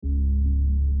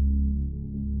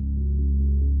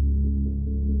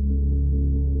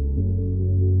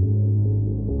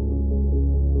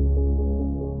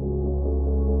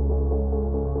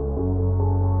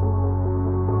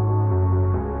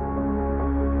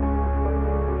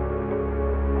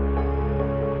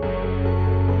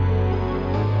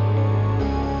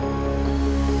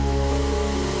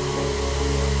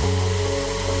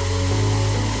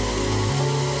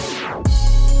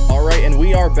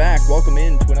are back. Welcome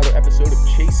in to another episode of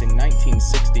Chasing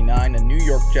 1969, a New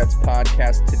York Jets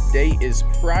podcast. Today is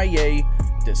Friday,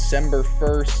 December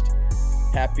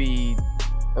 1st. Happy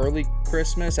early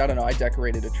Christmas. I don't know. I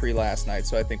decorated a tree last night,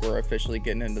 so I think we're officially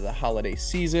getting into the holiday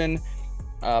season.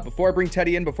 Before I bring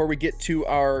Teddy in, before we get to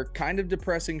our kind of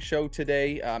depressing show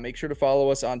today, make sure to follow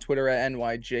us on Twitter at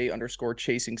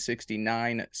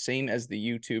NYJ_Chasing69, same as the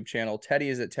YouTube channel. Teddy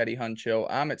is at Teddy Hunt Show.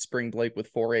 I'm at Spring Blake with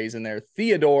 4 A's in there.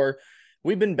 Theodore,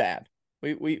 we've been bad.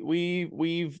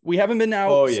 We haven't been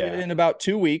out in about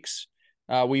 2 weeks.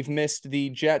 We've missed the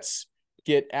Jets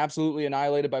get absolutely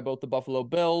annihilated by both the Buffalo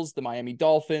Bills, the Miami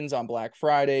Dolphins on Black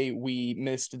Friday. We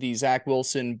missed the Zach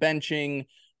Wilson benching.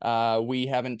 We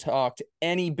haven't talked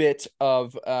any bit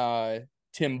of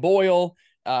Tim Boyle.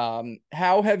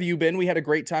 How have you been? We had a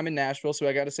great time in Nashville, so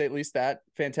I got to say at least that.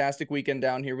 Fantastic weekend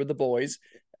down here with the boys.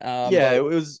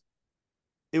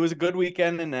 It was a good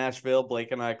weekend in Nashville.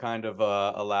 Blake and I kind of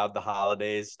allowed the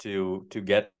holidays to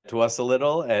get to us a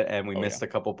little, and we missed a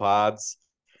couple pods.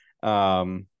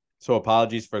 So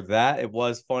apologies for that. It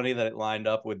was funny that it lined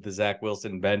up with the Zach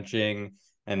Wilson benching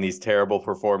and these terrible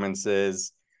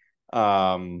performances.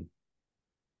 But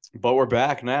we're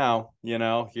back now,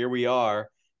 here we are.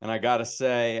 And I got to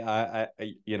say,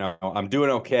 I'm doing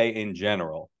okay in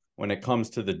general. When it comes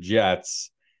to the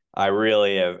Jets, I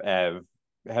really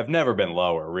have never been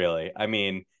lower, really. I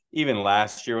mean, even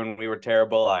last year when we were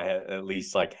terrible, I had at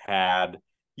least had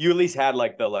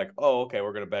oh, okay,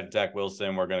 we're going to bench Zach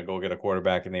Wilson. We're going to go get a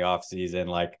quarterback in the offseason.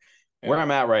 Where I'm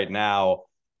at right now,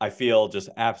 I feel just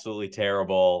absolutely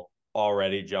terrible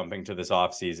already jumping to this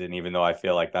offseason, even though I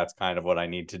feel like that's kind of what I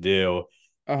need to do.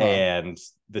 And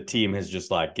the team has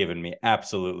just given me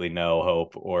absolutely no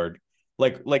hope, or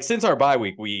since our bye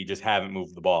week, we just haven't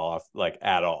moved the ball off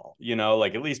at all.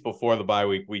 At least before the bye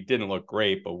week, we didn't look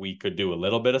great, but we could do a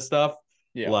little bit of stuff.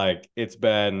 It's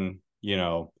been,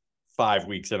 5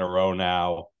 weeks in a row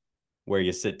now where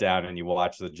you sit down and you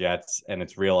watch the Jets and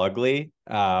it's real ugly.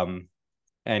 And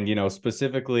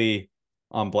specifically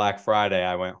on Black Friday,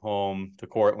 I went home to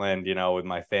Cortland, with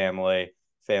my family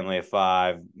of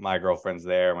 5. My girlfriend's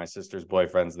there. My sister's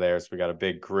boyfriend's there. So we got a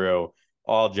big crew,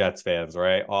 all Jets fans,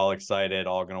 right? All excited,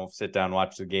 all going to sit down and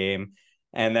watch the game.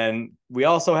 And then we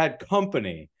also had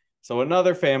company. So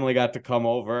another family got to come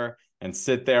over and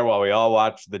sit there while we all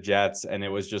watched the Jets. And it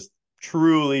was just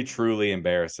truly, truly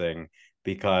embarrassing,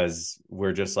 because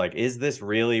we're just is this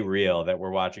really real that we're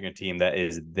watching a team that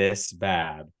is this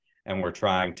bad? And we're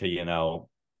trying to,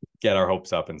 get our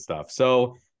hopes up and stuff.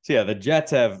 So yeah, the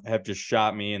Jets have just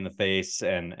shot me in the face,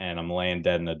 and I'm laying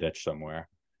dead in a ditch somewhere.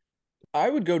 I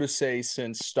would go to say,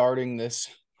 since starting this,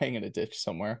 hang in a ditch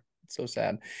somewhere. It's so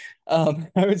sad. I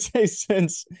would say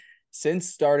since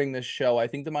starting this show, I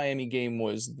think the Miami game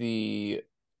was the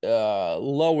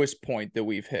lowest point that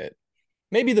we've hit.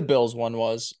 Maybe the Bills one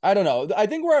was. I don't know. I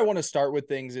think where I want to start with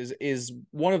things is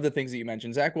one of the things that you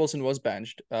mentioned. Zach Wilson was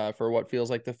benched for what feels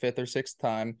like the 5th or 6th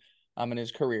time in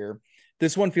his career.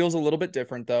 This one feels a little bit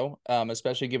different, though,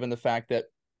 especially given the fact that,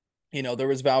 there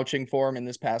was vouching for him in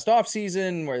this past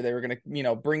offseason where they were going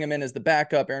to, bring him in as the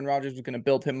backup. Aaron Rodgers was going to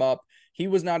build him up. He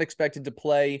was not expected to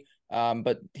play,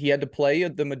 but he had to play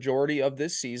the majority of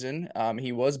this season.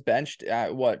 He was benched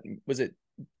at, what was it,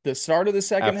 the start of the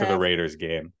second half? After the Raiders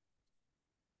game.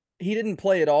 He didn't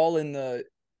play at all in the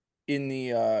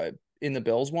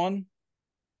Bills one.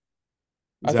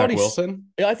 Zach Wilson?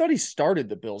 I thought he started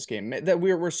the Bills game. That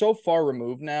we're so far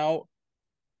removed now.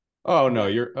 Oh no,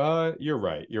 you're right.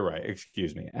 You're right.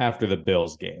 Excuse me. After the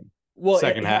Bills game. Well,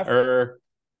 second half.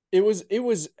 It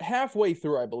was halfway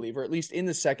through, I believe, or at least in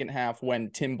the second half when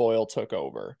Tim Boyle took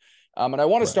over. And I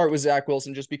want to start with Zach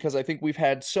Wilson just because I think we've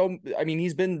had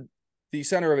he's been the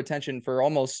center of attention for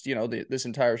almost, this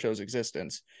entire show's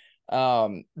existence.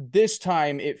 This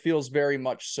time it feels very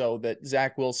much so that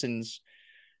Zach Wilson's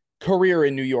career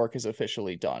in New York is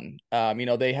officially done.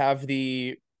 They have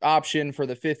the option for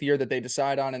the 5th year that they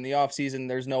decide on in the offseason.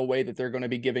 There's no way that they're going to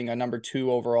be giving a number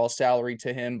 2 overall salary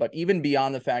to him. But even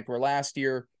beyond the fact where last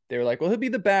year they were like, well, he'll be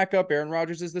the backup. Aaron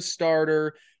Rodgers is the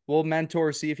starter. We'll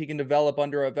mentor, see if he can develop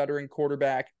under a veteran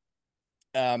quarterback.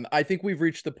 I think we've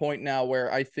reached the point now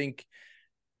where I think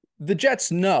the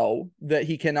Jets know that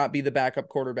he cannot be the backup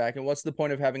quarterback. And what's the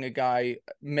point of having a guy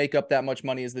make up that much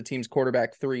money as the team's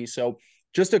quarterback 3? So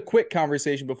just a quick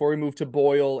conversation before we move to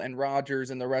Boyle and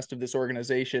Rodgers and the rest of this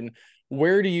organization.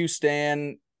 Where do you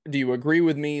stand? Do you agree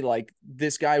with me?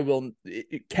 This guy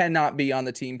cannot be on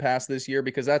the team past this year,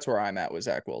 because that's where I'm at with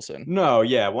Zach Wilson. No,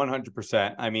 yeah,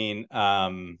 100%. I mean,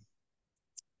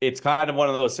 it's kind of one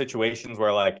of those situations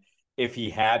where if he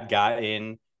had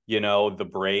gotten, the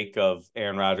break of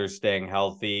Aaron Rodgers staying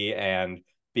healthy and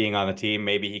being on the team.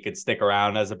 Maybe he could stick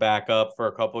around as a backup for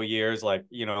a couple of years. Like,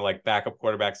 like backup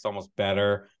quarterbacks almost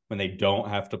better when they don't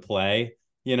have to play,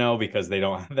 because they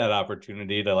don't have that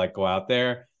opportunity to like go out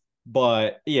there.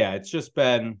 But yeah, it's just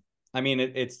been, I mean,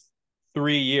 it's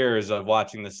 3 years of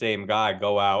watching the same guy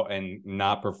go out and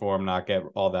not perform, not get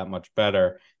all that much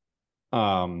better.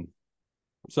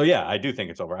 So yeah, I do think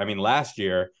it's over. I mean, last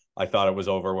year I thought it was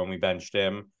over when we benched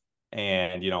him.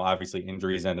 And, obviously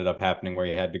injuries ended up happening where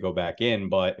he had to go back in,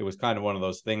 but it was kind of one of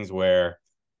those things where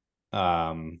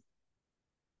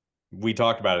we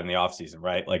talked about it in the offseason,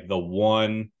 right? Like the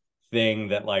one thing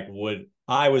that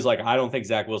I was like, I don't think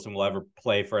Zach Wilson will ever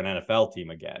play for an NFL team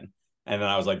again. And then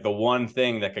I was like, the one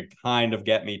thing that could kind of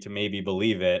get me to maybe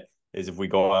believe it is if we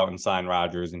go out and sign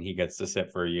Rodgers and he gets to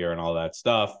sit for a year and all that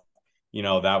stuff.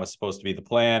 That was supposed to be the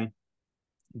plan.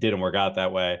 Didn't work out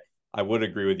that way. I would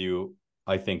agree with you.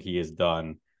 I think he is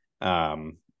done.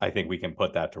 I think we can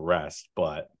put that to rest,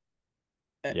 but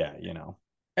yeah,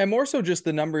 And more so just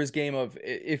the numbers game of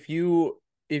if you're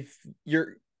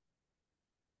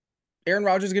Aaron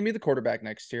Rodgers is going to be the quarterback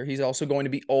next year. He's also going to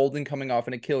be old and coming off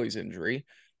an Achilles injury.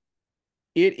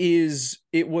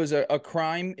 It was a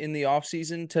crime in the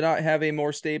offseason to not have a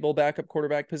more stable backup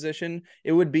quarterback position.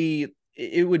 It would be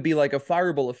like a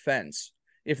fireable offense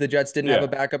if the Jets didn't have a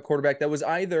backup quarterback that was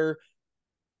either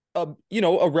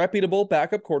a reputable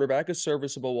backup quarterback, a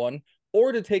serviceable one,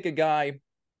 or to take a guy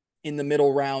in the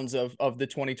middle rounds of the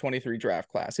 2023 draft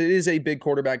class. It is a big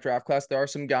quarterback draft class. There are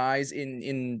some guys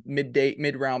in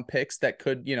mid-round picks that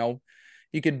could,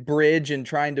 you could bridge and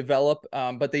try and develop,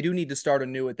 but they do need to start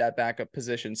anew at that backup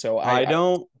position. So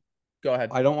go ahead.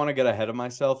 I don't want to get ahead of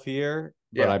myself here,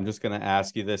 but I'm just going to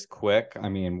ask you this quick. I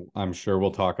mean, I'm sure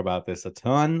we'll talk about this a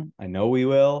ton. I know we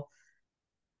will.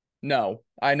 No,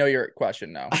 I know your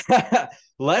question now.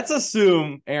 Let's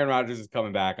assume Aaron Rodgers is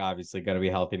coming back, obviously going to be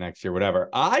healthy next year, whatever.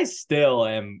 I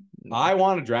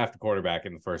want to draft a quarterback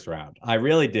in the first round. I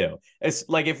really do. It's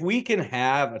like if we can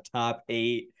have a top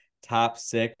 8, top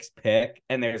 6 pick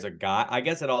and there's a guy, I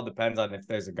guess it all depends on if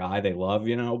there's a guy they love,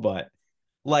 but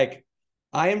like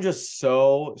I am just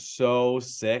so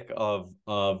sick of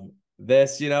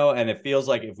this, and it feels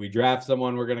like if we draft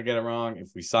someone, we're going to get it wrong.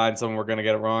 If we sign someone, we're going to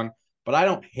get it wrong. But I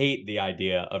don't hate the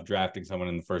idea of drafting someone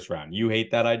in the first round. You hate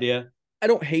that idea? I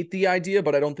don't hate the idea,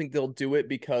 but I don't think they'll do it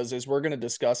because, as we're going to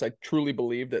discuss, I truly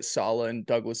believe that Saleh and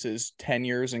Douglas's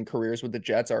tenures and careers with the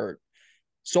Jets are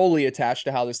solely attached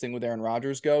to how this thing with Aaron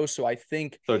Rodgers goes. So I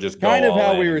think just kind of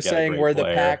how we were saying where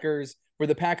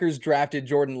the Packers drafted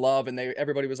Jordan Love and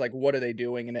everybody was like, what are they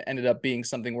doing? And it ended up being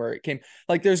something where it came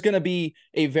like there's going to be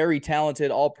a very talented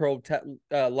all-pro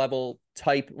level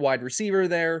type wide receiver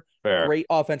there. Fair. Great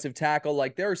offensive tackle.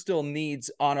 Like there are still needs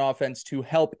on offense to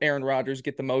help Aaron Rodgers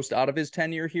get the most out of his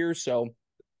tenure here. So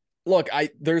look,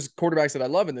 there's quarterbacks that I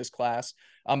love in this class.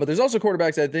 But there's also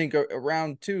quarterbacks I think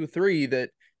around 2, 3 that,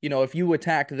 if you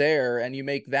attack there and you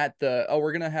make that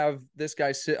we're going to have this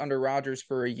guy sit under Rodgers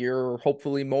for a year or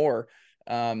hopefully more,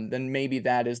 then maybe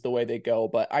that is the way they go.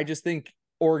 But I just think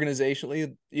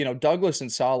organizationally, Douglas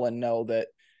and Saleh know that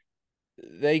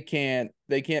they can't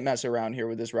mess around here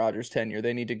with this Rodgers tenure.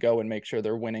 They need to go and make sure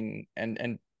they're winning and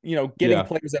getting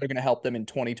players that are going to help them in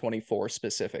 2024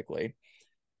 specifically.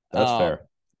 That's fair.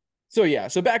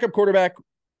 So backup quarterback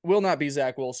will not be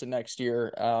Zach Wilson next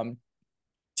year.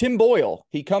 Tim Boyle,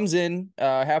 he comes in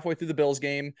halfway through the Bills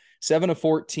game, 7 of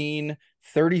 14,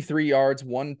 33 yards,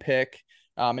 1 pick.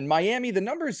 In Miami, the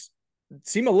numbers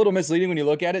seem a little misleading when you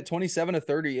look at it. 27 of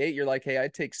 38. You're like, hey,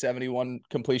 I'd take 71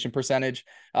 completion percentage,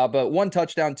 but 1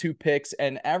 touchdown, 2 picks,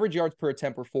 and average yards per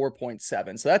attempt were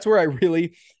 4.7. So that's where I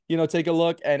really, take a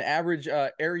look. And average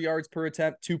air yards per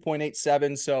attempt,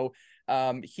 2.87. So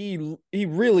he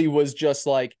really was just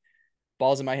like,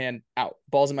 balls in my hand, out.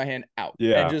 Balls in my hand, out.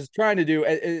 Yeah. And just trying to do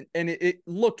it. And it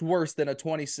looked worse than a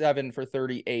 27 for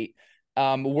 38.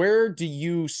 Where do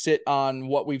you sit on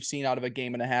what we've seen out of a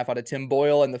game and a half out of Tim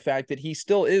Boyle and the fact that he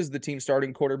still is the team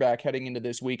starting quarterback heading into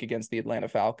this week against the Atlanta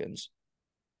Falcons?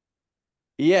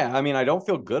 Yeah, I mean, I don't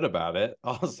feel good about it.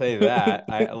 I'll say that.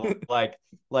 I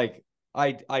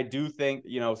do think,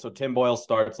 so Tim Boyle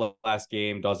starts last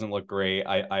game, doesn't look great.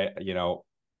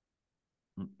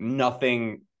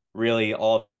 Nothing really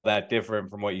all that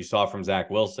different from what you saw from Zach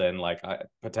Wilson,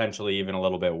 potentially even a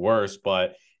little bit worse,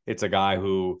 but it's a guy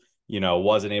who,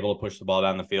 wasn't able to push the ball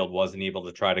down the field, wasn't able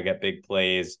to try to get big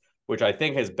plays, which I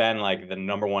think has been the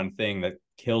number one thing that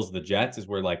kills the Jets is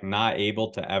we're not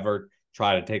able to ever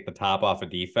try to take the top off of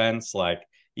defense.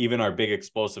 Even our big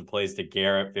explosive plays to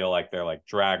Garrett feel like they're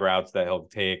drag routes that he'll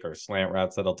take or slant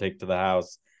routes that he'll take to the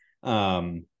house.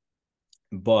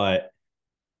 But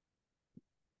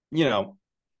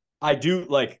I do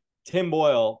like Tim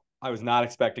Boyle. I was not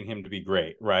expecting him to be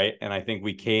great, right? And I think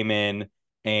we came in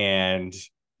and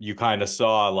you kind of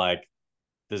saw like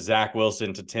the Zach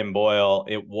Wilson to Tim Boyle.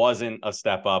 It wasn't a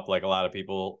step up like a lot of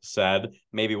people said.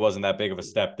 Maybe it wasn't that big of a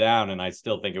step down, and I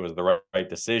still think it was the right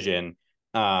decision.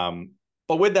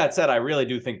 But with that said, I really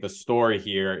do think the story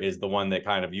here is the one that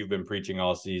kind of you've been preaching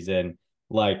all season.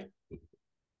 Like,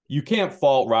 you can't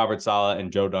fault Robert Saleh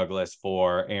and Joe Douglas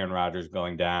for Aaron Rodgers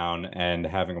going down and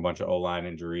having a bunch of O-line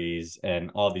injuries and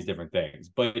all these different things.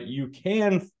 But you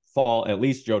can fault at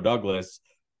least Joe Douglas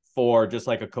for just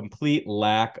like a complete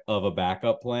lack of a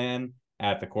backup plan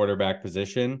at the quarterback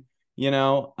position, you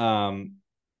know?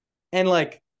 And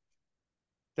like,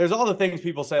 there's all the things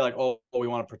people say, like, oh, we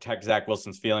want to protect Zach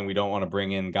Wilson's feeling. We don't want to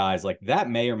bring in guys. Like, that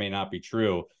may or may not be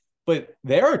true. But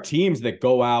there are teams that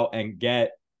go out and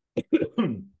get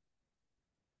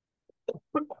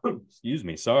excuse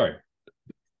me, sorry.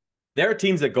 There are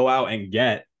teams that go out and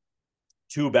get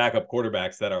two backup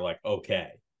quarterbacks that are like, okay,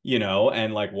 you know,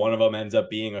 and like one of them ends up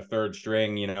being a third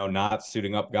string, you know, not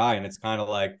suiting up guy. And it's kind of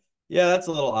like, yeah, that's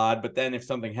a little odd. But then if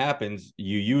something happens,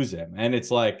 you use him. And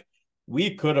it's like,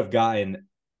 we could have gotten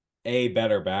a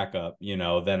better backup, you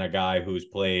know, than a guy who's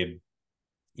played,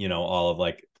 you know, all of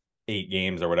like 8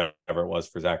 games or whatever it was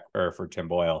for Zach or for Tim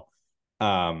Boyle.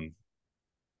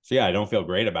 So yeah, I don't feel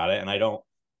great about it. And I don't,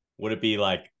 would it be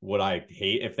like, would I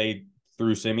hate if they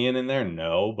threw Simeon in there?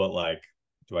 No, but like,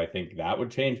 do I think that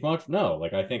would change much? No.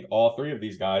 Like, I think all three of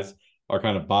these guys are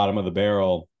kind of bottom of the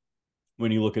barrel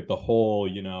when you look at the whole,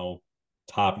 you know,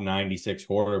 top 96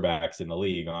 quarterbacks in the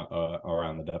league on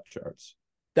around the depth charts.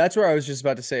 That's where I was just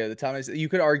about to say at the time is you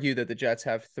could argue that the Jets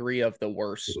have 3 of the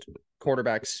worst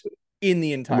quarterbacks in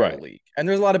the entire league. And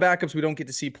there's a lot of backups we don't get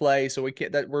to see play, so we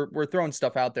can't, that we're throwing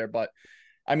stuff out there, but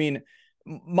I mean,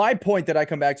 my point that I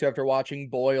come back to after watching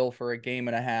Boyle for a game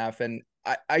and a half, and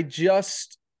I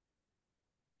just,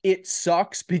 it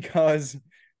sucks because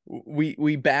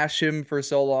we bash him for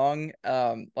so long.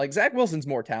 Like Zach Wilson's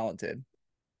more talented.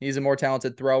 He's a more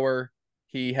talented thrower.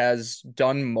 He has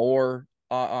done more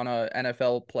on a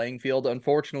NFL playing field.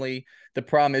 Unfortunately, the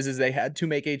problem is they had to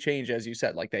make a change, as you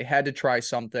said. Like, they had to try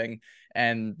something,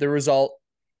 and the result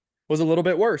was a little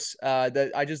bit worse.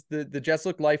 That I just the Jets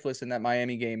looked lifeless in that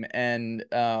Miami game, and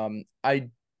I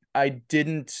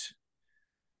didn't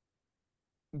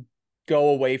go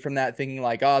away from that thinking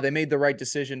like, oh, they made the right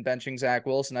decision benching Zach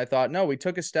Wilson. I thought, no, we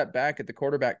took a step back at the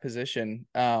quarterback position.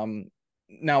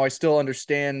 Now I still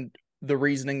understand the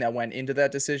reasoning that went into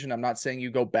that decision. I'm not saying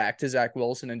you go back to Zach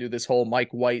Wilson and do this whole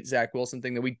Mike White, Zach Wilson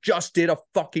thing that we just did a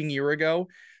fucking year ago.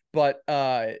 But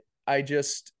I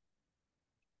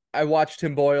watched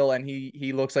Tim Boyle and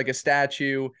he looks like a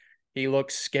statue. He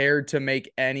looks scared to make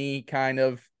any kind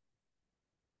of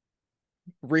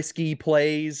risky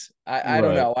plays. I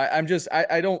don't know.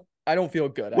 I don't feel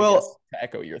good. Well, I guess, to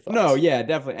echo your thoughts. No, yeah,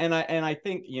 definitely. And I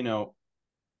think, you know,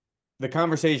 the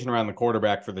conversation around the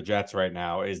quarterback for the Jets right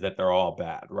now is that they're all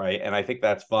bad, right? And I think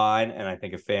that's fine. And I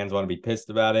think if fans want to be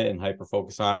pissed about it and hyper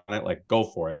focus on it, like, go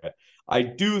for it. I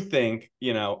do think,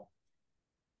 you know,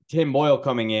 Tim Boyle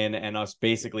coming in and us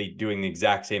basically doing the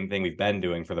exact same thing we've been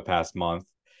doing for the past month,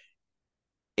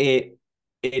 it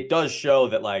does show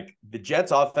that like the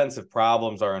Jets' offensive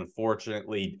problems are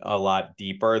unfortunately a lot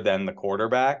deeper than the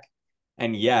quarterback.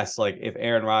 And yes, like if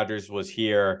Aaron Rodgers was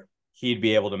here, he'd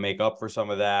be able to make up for some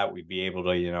of that. We'd be able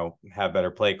to, you know, have better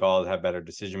play calls, have better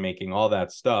decision making, all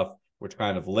that stuff, which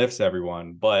kind of lifts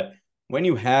everyone. But when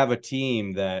you have a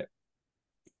team that,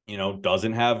 you know,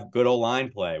 doesn't have good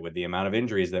O-line play with the amount of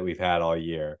injuries that we've had all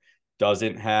year,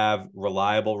 doesn't have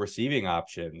reliable receiving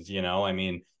options, you know, I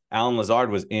mean, Alan Lazard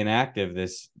was inactive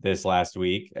this last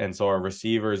week, and so our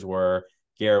receivers were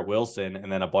Garrett Wilson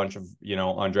and then a bunch of, you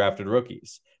know, undrafted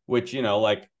rookies, which, you know,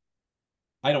 like,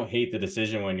 I don't hate the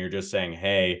decision when you're just saying,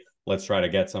 hey, let's try to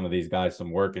get some of these guys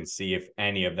some work and see if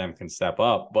any of them can step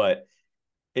up. But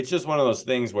it's just one of those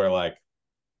things where, like,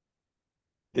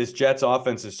 this Jets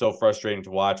offense is so frustrating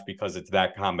to watch because it's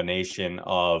that combination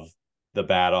of the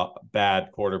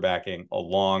bad quarterbacking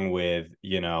along with,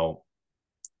 you know,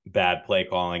 bad play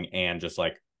calling and just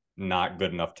like not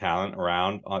good enough talent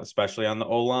around, especially on the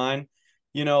O-line.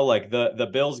 You know, like the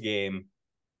Bills game,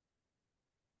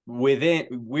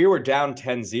 we were down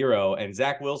 10-0 and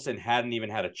Zach Wilson hadn't even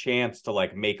had a chance to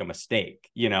like make a mistake,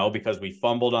 you know, because we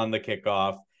fumbled on the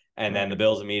kickoff and then the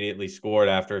Bills immediately scored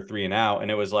after a 3 and out.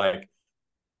 And it was like,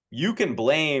 you can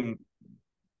blame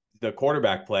the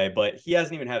quarterback play, but he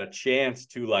hasn't even had a chance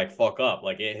to like fuck up.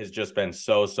 Like, it has just been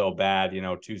so bad, you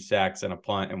know, 2 sacks and a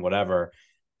punt and whatever.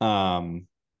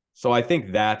 So I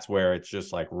think that's where it's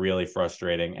just like really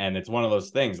frustrating. And it's one of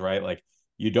those things, right? Like,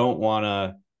 you don't want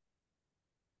to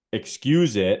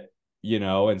excuse it,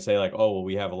 and say like, oh, well,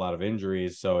 we have a lot of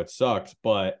injuries, so it sucks.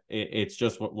 But it's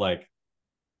just like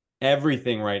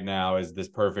everything right now is this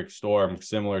perfect storm,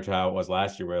 similar to how it was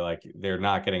last year, where like they're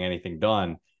not getting anything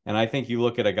done. And I think you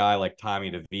look at a guy like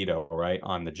Tommy DeVito, right,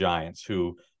 on the Giants,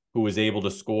 who was able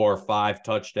to score 5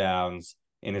 touchdowns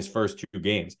in his first 2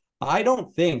 games. I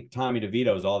don't think Tommy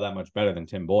DeVito is all that much better than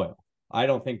Tim Boyle. I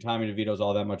don't think Tommy DeVito is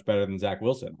all that much better than Zach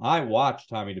Wilson. I watched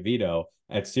Tommy DeVito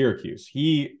at Syracuse.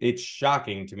 It's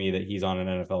shocking to me that he's on an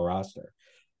NFL roster,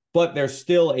 but they're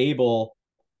still able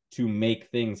to make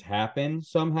things happen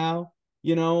somehow,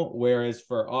 whereas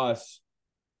for us,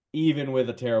 even with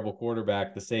a terrible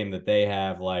quarterback, the same that they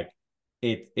have, like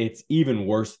it's even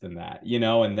worse than that,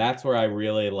 and that's where I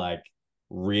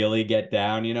really get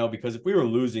down, because if we were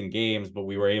losing games, but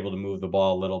we were able to move the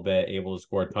ball a little bit, able to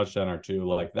score a touchdown or two,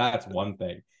 like that's one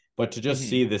thing. But to just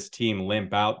see this team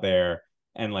limp out there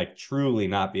and like truly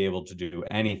not be able to do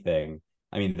anything,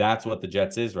 I mean, that's what the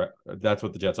Jets is, right? That's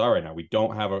what the Jets are right now. We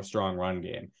don't have a strong run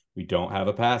game. We don't have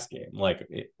a pass game.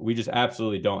 We just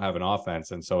absolutely don't have an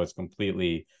offense. And so it's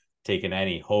completely taken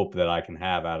any hope that I can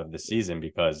have out of the season,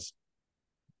 because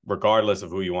regardless of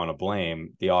who you want to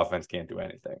blame, the offense can't do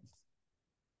anything.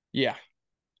 Yeah.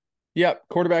 Yep.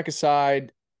 Quarterback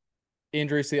aside,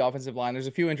 injuries to the offensive line. There's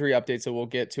a few injury updates that we'll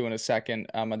get to in a second.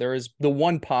 There is the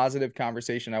one positive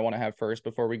conversation I want to have first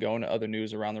before we go into other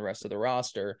news around the rest of the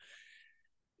roster.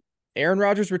 Aaron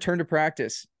Rodgers returned to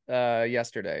practice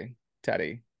yesterday,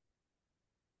 Teddy.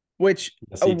 Which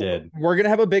yes, he did. We're going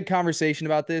to have a big conversation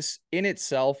about this in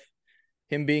itself,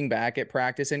 him being back at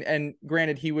practice. And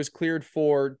granted, he was cleared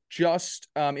for just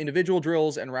individual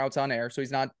drills and routes on air. So he's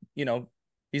not,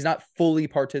 he's not fully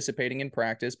participating in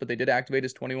practice, but they did activate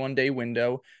his 21-day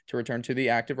window to return to the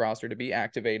active roster to be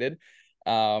activated.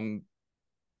 Team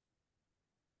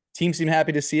seemed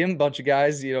happy to see him. A bunch of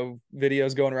guys,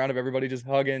 videos going around of everybody just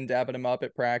hugging, dapping him up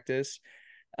at practice.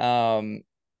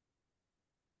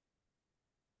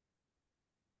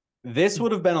 This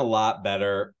would have been a lot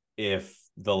better if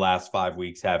the last 5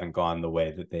 weeks haven't gone the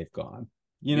way that they've gone.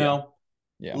 Yeah.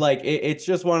 Like it's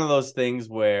just one of those things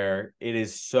where it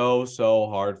is so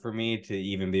hard for me to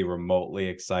even be remotely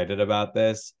excited about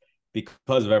this,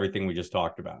 because of everything we just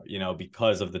talked about,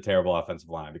 because of the terrible offensive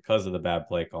line, because of the bad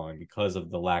play calling, because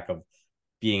of the lack of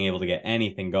being able to get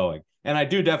anything going. And I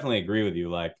do definitely agree with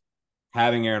you. Like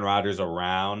having Aaron Rodgers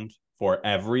around for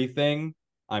everything,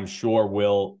 I'm sure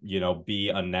will, be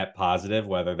a net positive,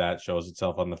 whether that shows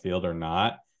itself on the field or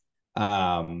not.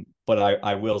 But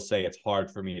I will say it's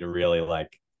hard for me to really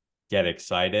like get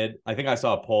excited. I think I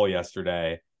saw a poll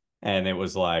yesterday and it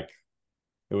was like,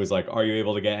 are you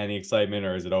able to get any excitement,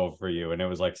 or is it over for you? And it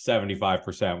was like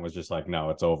 75% was just like, no,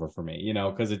 it's over for me,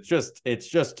 because it's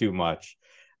just too much.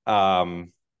 Yeah,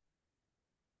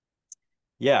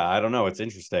 I don't know. It's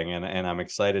interesting. And I'm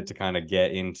excited to kind of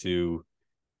get into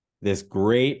this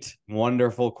great,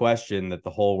 wonderful question that the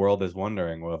whole world is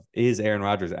wondering: well, is Aaron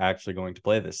Rodgers actually going to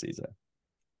play this season?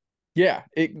 Yeah,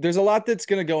 there's a lot that's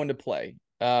going to go into play.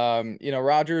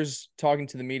 Rodgers talking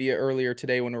to the media earlier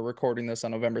today when we're recording this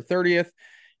on November 30th,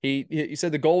 he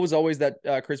said the goal was always that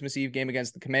Christmas Eve game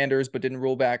against the Commanders, but didn't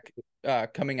rule back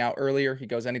coming out earlier. He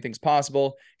goes, anything's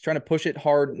possible. He's trying to push it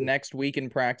hard next week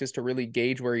in practice to really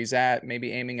gauge where he's at,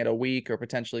 maybe aiming at a week or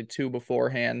potentially 2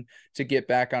 beforehand to get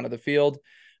back onto the field.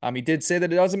 He did say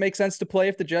that it doesn't make sense to play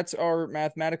if the Jets are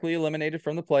mathematically eliminated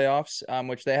from the playoffs,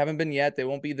 which they haven't been yet. They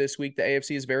won't be this week. The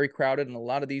AFC is very crowded, and a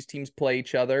lot of these teams play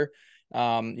each other.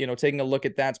 Taking a look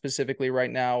at that specifically right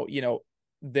now,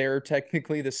 they're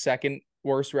technically the second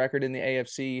worst record in the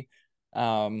AFC,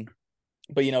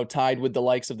 but tied with the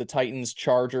likes of the Titans,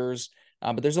 Chargers.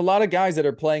 But there's a lot of guys that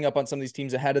are playing up on some of these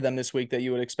teams ahead of them this week that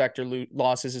you would expect are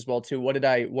losses as well too. What did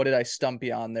I stump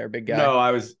you on there, big guy? No,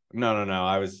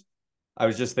 I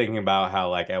was just thinking about how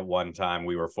like at one time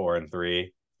we were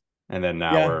 4-3, and then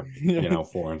now we're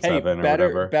 4-7 hey, or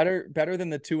whatever. Better than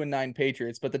the 2-9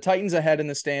 Patriots. But the Titans ahead in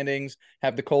the standings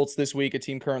have the Colts this week, a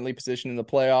team currently positioned in the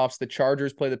playoffs. The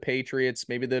Chargers play the Patriots.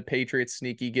 Maybe the Patriots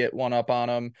sneaky get one up on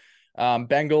them.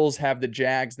 Bengals have the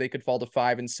Jags. They could fall to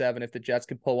 5-7 if the Jets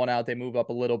could pull one out. They move up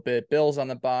a little bit. Bills on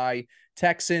the bye.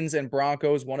 Texans and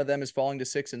Broncos. One of them is falling to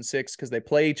 6-6 because they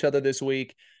play each other this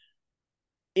week.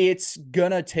 It's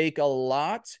gonna take a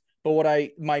lot,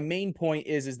 but my main point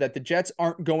is that the Jets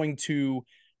aren't going to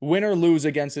win or lose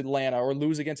against Atlanta or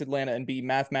lose against Atlanta and be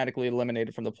mathematically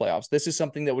eliminated from the playoffs. This is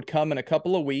something that would come in a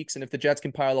couple of weeks, and if the Jets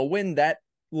can pile a win, that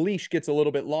leash gets a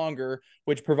little bit longer,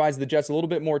 which provides the Jets a little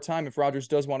bit more time if Rodgers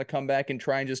does want to come back and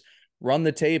try and just run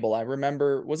the table. I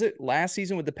remember, was it last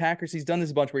season with the Packers? He's done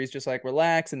this a bunch where he's just like,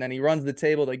 relax, and then he runs the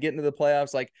table to get into the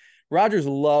playoffs. Like, Rodgers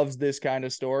loves this kind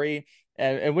of story.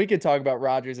 And we could talk about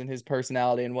Rodgers and his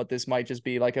personality and what this might just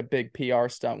be like a big PR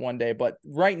stunt one day. But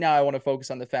right now, I want to focus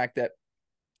on the fact that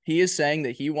he is saying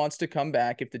that he wants to come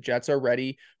back if the Jets are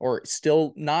ready or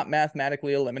still not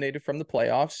mathematically eliminated from the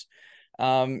playoffs.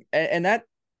 And that,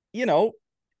 you know,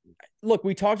 look,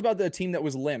 we talked about the team that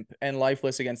was limp and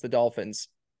lifeless against the Dolphins.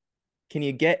 Can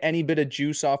you get any bit of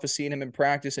juice off of seeing him in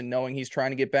practice and knowing he's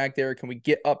trying to get back there? Can we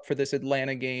get up for this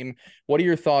Atlanta game? What are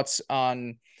your thoughts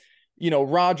on,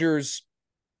 Rodgers?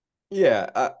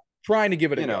 Yeah, trying to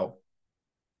give it a go.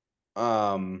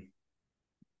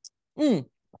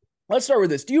 Let's start with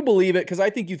this. Do you believe it? Because I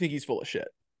think you think he's full of shit.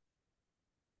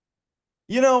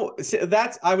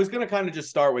 I was gonna kind of just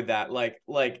start with that.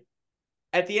 Like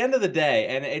at the end of the day,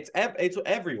 and it's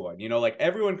everyone, like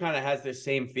everyone kind of has this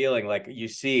same feeling. Like you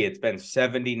see, it's been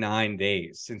 79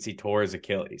 days since he tore his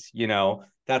Achilles.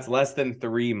 That's less than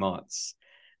 3 months,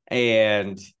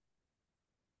 and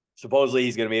supposedly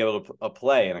he's going to be able to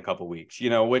play in a couple weeks,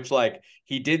 which like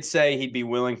he did say he'd be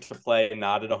willing to play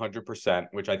not at 100%,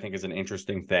 which I think is an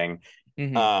interesting thing.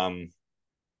 Mm-hmm.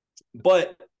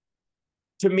 But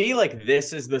to me, like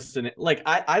this is like,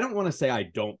 I don't want to say I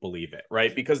don't believe it,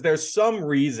 right? Because there's some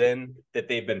reason that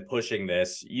they've been pushing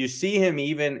this. You see him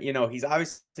even, he's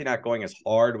obviously not going as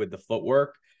hard with the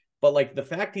footwork, but like the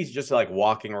fact he's just like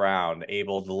walking around,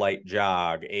 able to light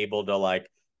jog, able to like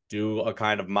do a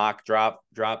kind of mock drop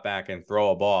back and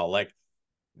throw a ball. Like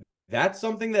that's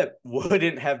something that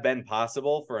wouldn't have been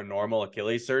possible for a normal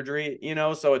Achilles surgery,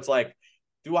 So it's like,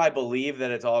 do I believe that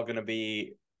it's all going to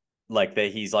be like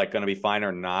that he's like going to be fine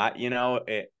or not?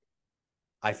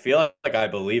 I feel like I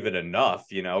believe it enough,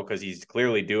 because he's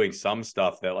clearly doing some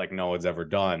stuff that like no one's ever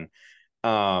done.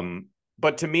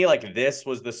 But to me, like this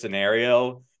was the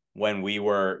scenario when we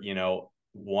were,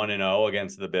 1-0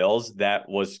 against the Bills, that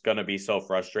was going to be so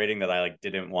frustrating that I like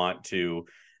didn't want to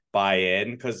buy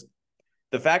in, because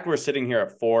the fact we're sitting here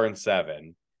at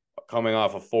 4-7, coming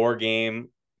off a 4-game,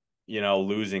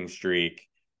 losing streak,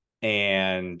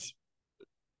 and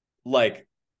like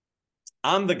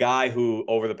I'm the guy who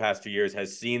over the past 2 years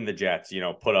has seen the Jets,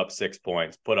 put up 6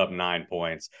 points, put up 9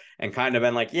 points, and kind of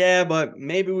been like, yeah, but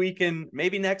maybe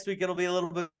next week it'll be a little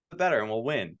bit better and we'll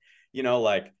win.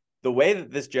 Like the way that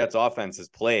this Jets offense is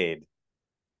played,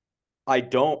 I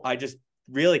just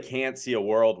really can't see a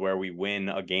world where we win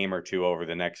a game or two over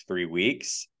the next 3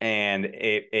 weeks. And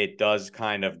it does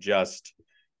kind of just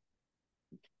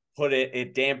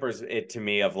it dampers it to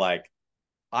me of like,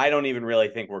 I don't even really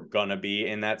think we're going to be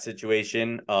in that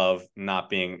situation of not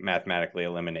being mathematically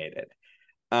eliminated.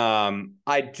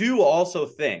 I do also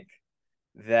think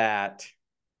that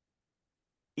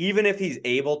even if he's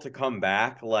able to come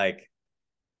back, like,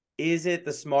 is it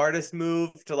the smartest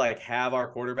move to like have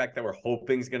our quarterback that we're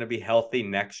hoping is going to be healthy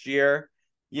next year,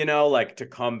 like to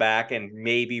come back and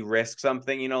maybe risk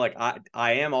something, like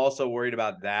I am also worried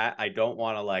about that. I don't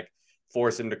want to like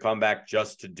force him to come back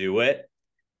just to do it.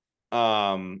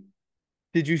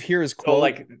 Did you hear his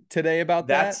quote today about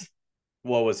that?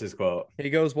 What was his quote?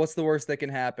 He goes, "What's the worst that can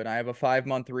happen? I have a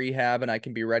 5-month rehab and I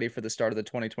can be ready for the start of the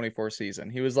 2024 season."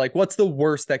 He was like, "What's the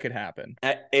worst that could happen?"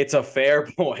 It's a fair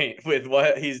point with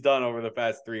what he's done over the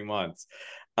past 3 months.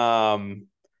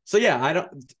 So yeah, I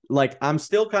don't like, I'm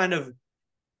still kind of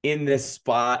in this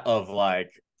spot of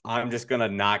like, I'm just going to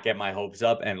not get my hopes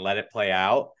up and let it play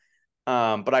out.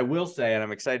 But I will say, and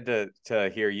I'm excited to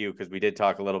hear you, because we did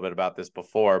talk a little bit about this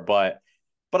before, but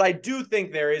I do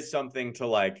think there is something to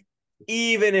like,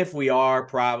 even if we are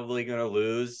probably going to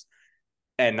lose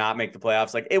and not make the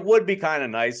playoffs, like it would be kind of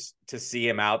nice to see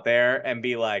him out there and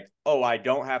be like, oh, I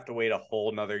don't have to wait a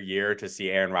whole nother year to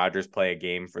see Aaron Rodgers play a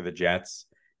game for the Jets,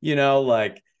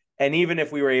 like, and even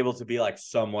if we were able to be like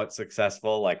somewhat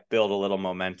successful, like build a little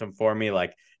momentum for me,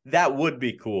 like that would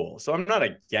be cool. So I'm not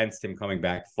against him coming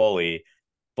back fully,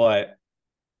 but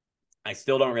I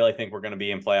still don't really think we're going to be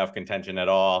in playoff contention at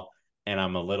all. And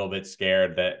I'm a little bit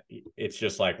scared that it's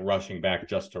just like rushing back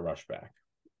just to rush back.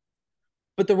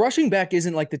 But the rushing back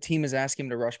isn't like the team is asking him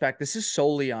to rush back. This is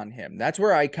solely on him. That's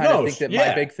where I kind of think that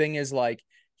my big thing is like,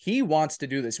 he wants to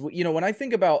do this. When I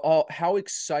think about how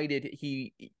excited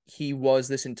he was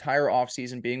this entire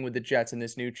offseason being with the Jets in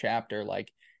this new chapter,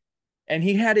 like And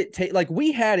he had it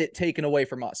we had it taken away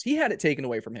from us. He had it taken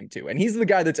away from him too. And he's the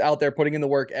guy that's out there putting in the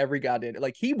work every goddamn.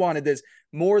 Like he wanted this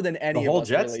more than The any of whole us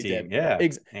Jets really team, did. yeah.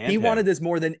 He And wanted him. this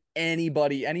more than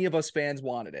anybody, any of us fans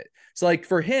wanted it. So like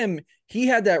for him, he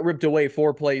had that ripped away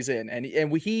 4 plays in, and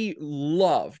he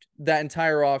loved that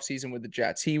entire offseason with the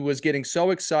Jets. He was getting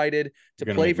so excited You're to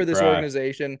gonna play make for me this cry.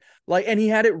 organization. Like, and he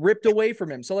had it ripped away from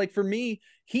him. So like for me,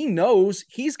 he knows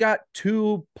he's got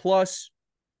 2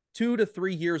 to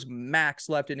 3 years max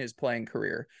left in his playing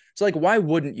career. So like, why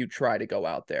wouldn't you try to go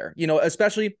out there?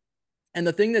 Especially, and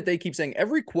the thing that they keep saying,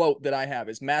 every quote that I have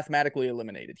is mathematically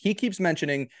eliminated. He keeps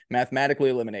mentioning mathematically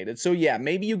eliminated. So yeah,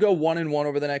 maybe you go 1-1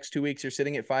 over the next 2 weeks. You're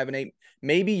sitting at 5-8.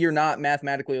 Maybe you're not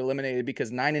mathematically eliminated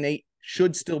because 9-8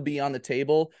 should still be on the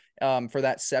table for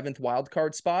that 7th wild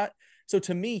card spot. So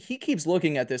to me, he keeps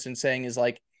looking at this and saying is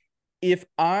like, if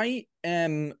I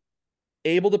am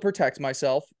able to protect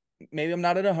myself, maybe I'm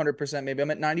not at 100%, maybe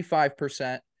I'm at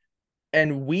 95%,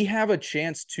 and we have a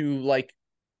chance to like,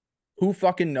 who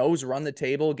fucking knows, run the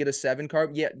table, get a 7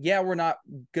 card. Yeah, we're not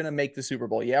gonna make the Super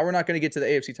Bowl. Yeah, we're not gonna get to the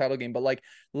AFC title game, but like,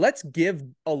 let's give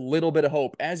a little bit of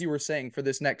hope, as you were saying, for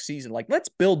this next season. Like, let's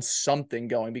build something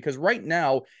going, because right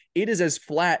now it is as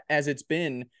flat as it's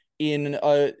been in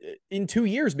 2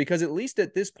 years, because at least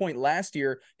at this point last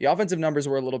year, the offensive numbers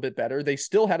were a little bit better. They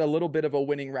still had a little bit of a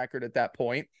winning record at that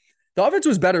point. The offense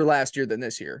was better last year than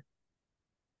this year.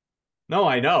 No,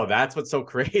 I know. That's what's so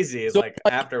crazy is So like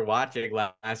after watching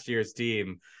last year's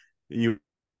team, you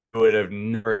would have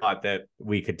never thought that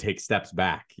we could take steps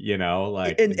back,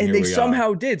 like, and and and here they we are.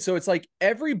 somehow did. So it's like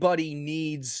everybody in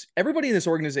this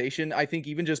organization, I think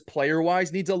even just player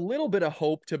wise, needs a little bit of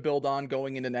hope to build on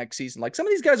going into next season. Like, some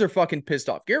of these guys are fucking pissed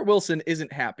off. Garrett Wilson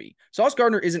isn't happy. Sauce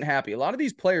Gardner isn't happy. A lot of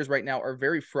these players right now are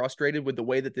very frustrated with the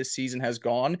way that this season has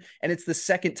gone, and it's the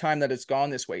second time that it's gone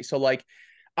this way. So like,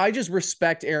 I just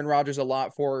respect Aaron Rodgers a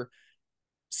lot for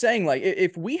saying, like,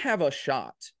 if we have a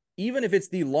shot, even if it's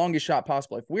the longest shot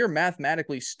possible, if we're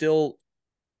mathematically still,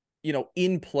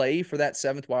 in play for that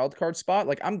 7th wild card spot,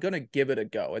 like, I'm going to give it a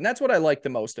go. And that's what I like the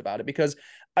most about it, because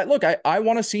I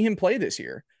want to see him play this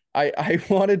year. I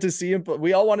wanted to see him.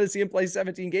 We all wanted to see him play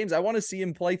 17 games. I want to see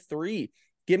him play 3.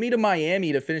 Get me to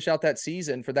Miami to finish out that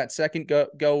season for that second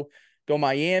go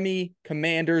Miami,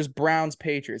 Commanders, Browns,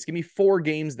 Patriots. Give me 4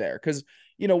 games there. Cause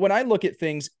when I look at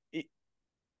things,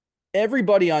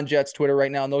 everybody on Jets Twitter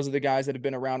right now, and those are the guys that have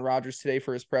been around Rodgers today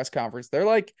for his press conference, they're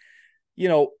like,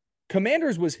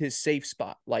 Commanders was his safe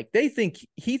spot. Like, he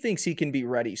thinks he can be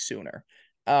ready sooner.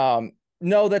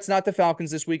 No, that's not the Falcons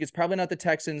this week. It's probably not the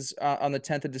Texans on the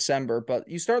 10th of December, but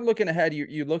you start looking ahead,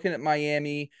 you're looking at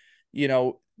Miami,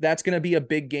 that's going to be a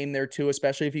big game there too,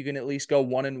 especially if you can at least go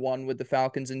 1-1 with the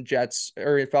Falcons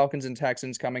and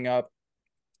Texans coming up.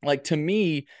 Like, to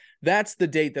me, that's the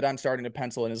date that I'm starting to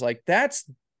pencil in, is like, that's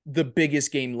the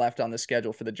biggest game left on the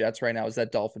schedule for the Jets right now, is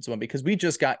that Dolphins one, because we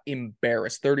just got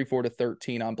embarrassed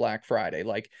 34-13 on Black Friday.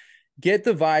 Like, get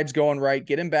the vibes going right,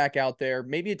 get him back out there.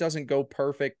 Maybe it doesn't go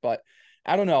perfect, but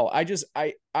I don't know.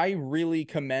 I really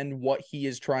commend what he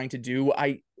is trying to do.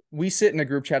 We sit in a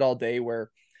group chat all day where,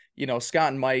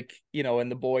 Scott and Mike,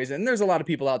 and the boys, and there's a lot of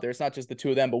people out there. It's not just the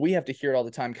two of them, but we have to hear it all the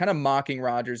time, kind of mocking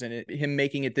Rodgers and him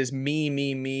making it this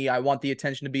me. I want the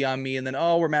attention to be on me. And then,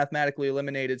 oh, we're mathematically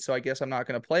eliminated, so I guess I'm not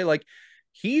going to play. Like,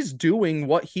 he's doing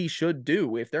what he should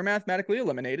do. If they're mathematically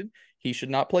eliminated, he should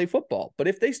not play football. But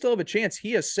if they still have a chance,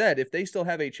 he has said, if they still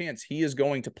have a chance, he is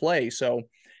going to play. So,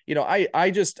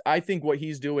 I think what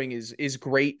he's doing is a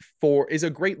great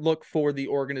look for the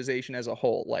organization as a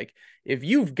whole. Like, if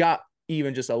you've got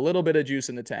even just a little bit of juice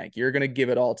in the tank, you're going to give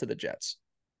it all to the Jets.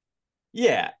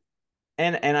 Yeah.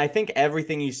 And I think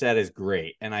everything you said is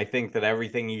great. And I think that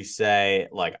everything you say,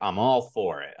 like, I'm all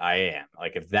for it. I am.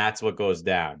 Like, if that's what goes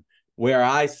down. Where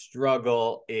I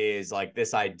struggle is like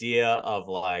this idea of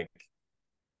like,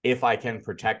 if I can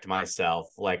protect myself,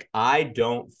 like, I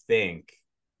don't think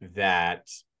that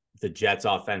the Jets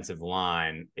offensive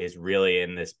line is really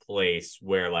in this place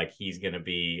where like he's going to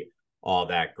be all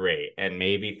that great. And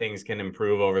maybe things can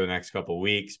improve over the next couple of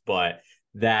weeks, but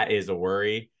that is a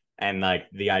worry. And like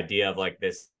the idea of like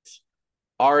this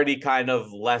already kind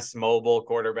of less mobile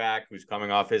quarterback who's coming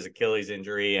off his Achilles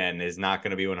injury and is not going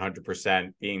to be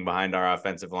 100% being behind our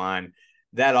offensive line,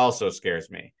 that also scares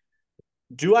me.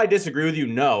 Do I disagree with you?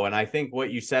 No. And I think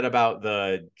what you said about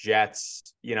the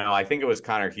Jets, I think it was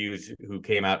Connor Hughes who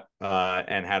came out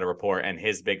and had a report, and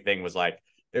his big thing was like,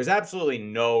 there's absolutely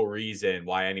no reason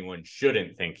why anyone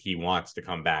shouldn't think he wants to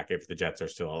come back if the Jets are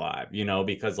still alive,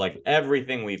 because like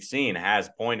everything we've seen has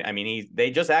pointed. I mean,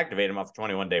 they just activated him off a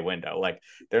 21-day window. Like,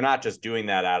 they're not just doing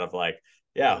that out of like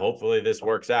yeah, hopefully this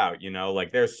works out.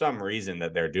 Like there's some reason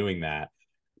that they're doing that.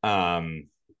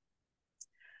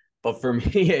 But for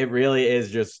me, it really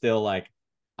is just still like,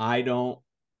 I don't,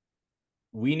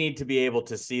 we need to be able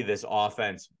to see this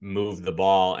offense move the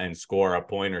ball and score a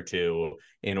point or two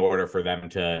in order for them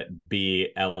to be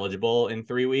eligible in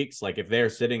 3 weeks. Like if they're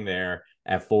sitting there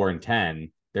at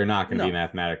 4-10, they're not going to be No,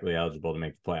 mathematically eligible to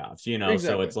make the playoffs, So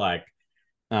exactly. it's like,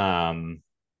 um,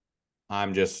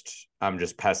 I'm just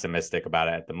pessimistic about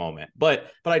it at the moment.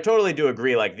 But I totally do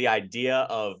agree. Like the idea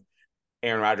of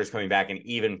Aaron Rodgers coming back and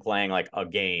even playing like a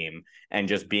game and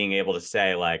just being able to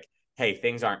say like, hey,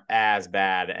 things aren't as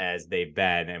bad as they've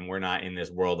been, and we're not in this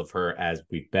world of hurt as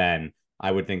we've been. I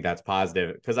would think that's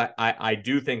positive because I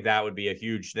do think that would be a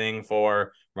huge thing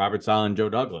for Robert Saleh and Joe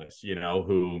Douglas,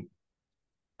 who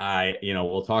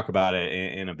we'll talk about it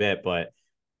in a bit, but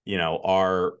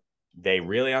are they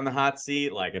really on the hot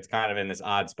seat? Like it's kind of in this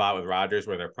odd spot with Rodgers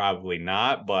where they're probably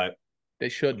not, but They when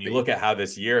should you be. look at how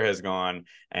this year has gone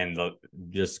and the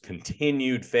just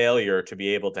continued failure to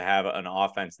be able to have an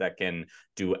offense that can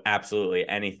do absolutely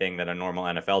anything that a normal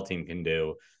NFL team can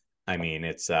do, I mean,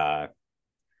 it's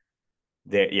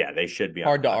they should be on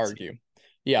Hard the to hot seat. argue.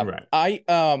 Yeah.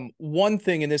 Right. One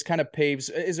thing, and this kind of paves,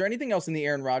 is there anything else in the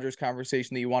Aaron Rodgers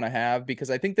conversation that you want to have?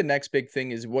 Because I think the next big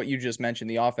thing is what you just mentioned,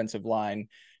 the offensive line.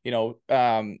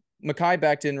 Mekhi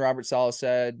Becton, Robert Saleh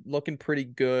said, looking pretty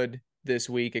good this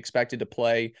week, expected to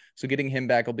play. So getting him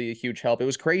back will be a huge help. It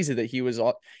was crazy that he was,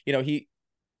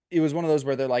 it was one of those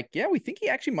where they're like, yeah, we think he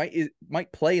actually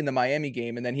might play in the Miami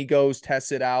game. And then he goes,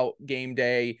 tests it out game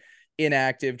day,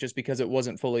 inactive just because it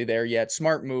wasn't fully there yet.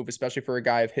 Smart move, especially for a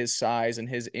guy of his size and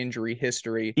his injury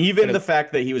history. Even the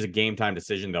fact that he was a game time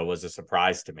decision though was a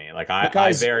surprise to me. Like I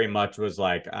Mekhi's, very much was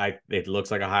like, it looks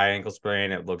like a high ankle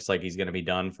sprain. It looks like he's going to be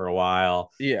done for a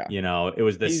while. yeah, It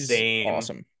was the he's same,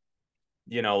 awesome.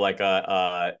 like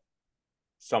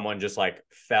someone just like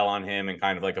fell on him and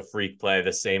kind of like a freak play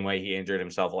the same way he injured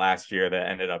himself last year that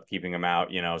ended up keeping him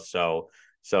out,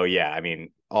 so yeah, I mean,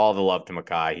 all the love to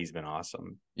Mekhi. He's been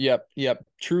awesome. Yep.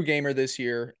 True gamer this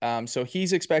year. So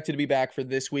he's expected to be back for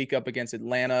this week up against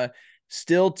Atlanta.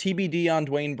 Still TBD on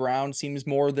Dwayne Brown. Seems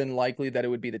more than likely that it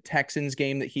would be the Texans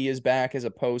game that he is back as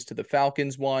opposed to the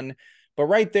Falcons one. But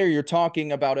right there, you're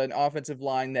talking about an offensive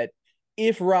line that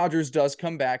if Rodgers does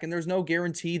come back, and there's no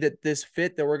guarantee that this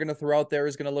fit that we're going to throw out there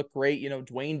is going to look great.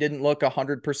 Dwayne didn't look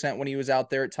 100% when he was out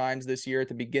there at times this year at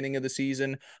the beginning of the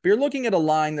season. But you're looking at a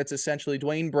line that's essentially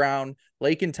Dwayne Brown,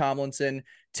 Laken Tomlinson,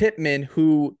 Tippmann,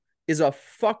 who is a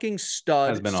fucking Has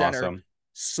stud been center, awesome.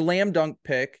 slam dunk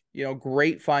pick,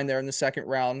 great find there in the second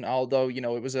round. Although,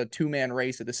 it was a 2-man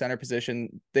race at the center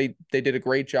position. They did a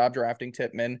great job drafting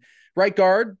Tippmann. Right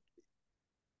guard,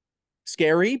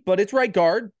 scary, but it's right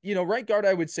guard. Right guard,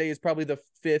 I would say, is probably the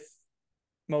 5th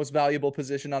most valuable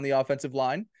position on the offensive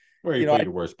line. Where you put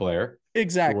your worst player,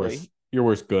 Exactly. your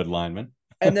worst good lineman.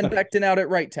 And then Becton out at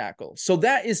right tackle. So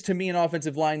that is to me an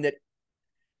offensive line that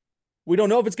we don't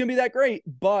know if it's going to be that great,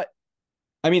 but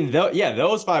I mean,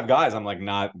 those 5 guys, I'm like,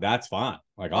 not that's fine.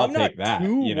 Like, I'll I'm not take that.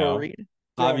 too worried throwing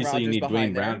Obviously, you Rodgers need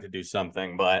behind Dwayne Brown there. to do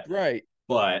something, but Right.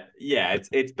 yeah,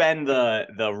 it's been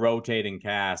the rotating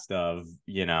cast of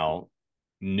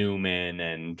Newman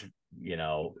and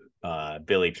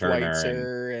Billy Turner and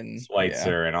Schweitzer and yeah.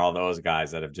 Schweitzer and all those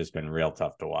guys that have just been real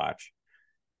tough to watch.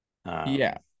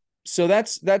 Yeah. So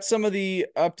that's some of the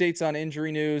updates on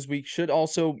injury news. We should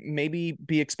also maybe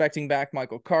be expecting back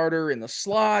Michael Carter in the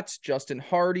slot, Justin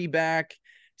Hardy back.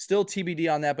 Still TBD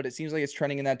on that, but it seems like it's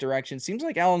trending in that direction. Seems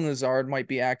like Alan Lazard might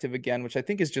be active again, which I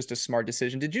think is just a smart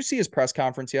decision. Did you see his press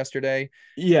conference yesterday?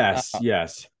 Yes,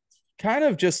 yes. Kind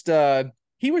of just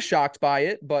he was shocked by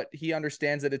it, but he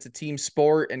understands that it's a team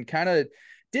sport and kind of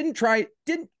didn't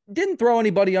throw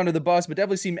anybody under the bus, but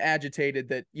definitely seemed agitated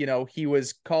that he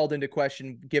was called into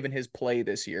question given his play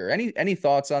this year. Any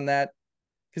thoughts on that?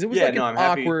 Because it was Yeah, like no, an I'm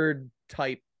happy. awkward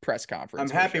type press I'm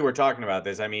conference for happy sure. we're talking about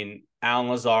this. I mean, Alan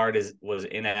Lazard was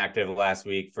inactive last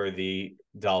week for the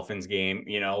Dolphins game,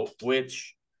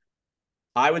 which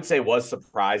I would say was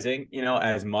surprising,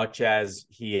 as much as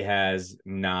he has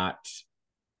not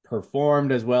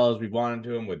performed as well as we wanted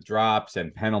to him with drops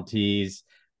and penalties.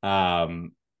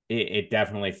 It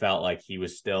definitely felt like he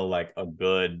was still like a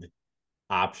good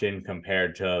option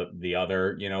compared to the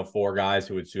other, 4 guys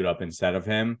who would suit up instead of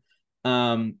him.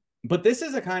 But this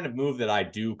is a kind of move that I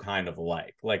do kind of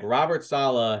like. Like Robert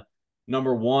Saleh,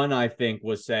 number one, I think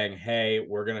was saying, hey,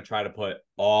 we're going to try to put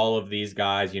all of these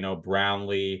guys,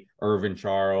 Brownlee, Irvin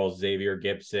Charles, Xavier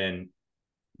Gibson.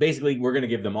 Basically, we're going to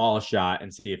give them all a shot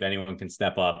and see if anyone can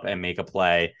step up and make a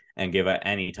play and give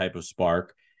any type of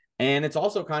spark. And it's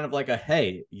also kind of like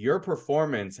hey, your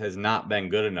performance has not been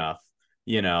good enough,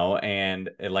 and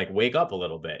like wake up a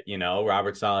little bit.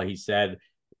 Robert Saleh, he said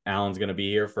Allen's going to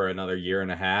be here for another year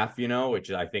and a half,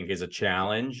 which I think is a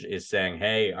challenge, is saying,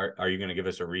 hey, are you going to give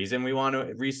us a reason we want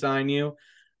to re-sign you?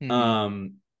 Mm-hmm.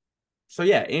 So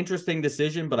yeah, interesting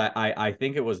decision, but I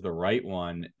think it was the right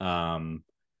one.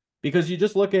 Because you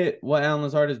just look at what Alan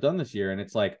Lazard has done this year, and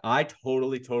it's like I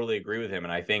totally agree with him,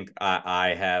 and I think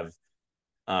I have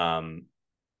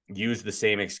used the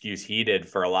same excuse he did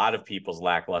for a lot of people's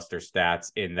lackluster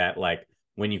stats, in that like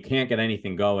when you can't get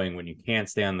anything going, when you can't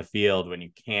stay on the field, when you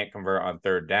can't convert on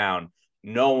third down,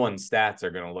 no one's stats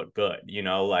are going to look good.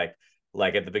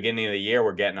 Like at the beginning of the year,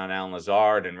 we're getting on Alan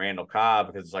Lazard and Randall Cobb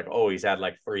because it's like, oh, he's had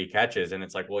like 3 catches, and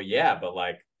it's like, well, yeah, but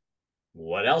like,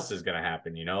 what else is going to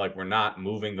happen? Like we're not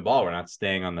moving the ball, we're not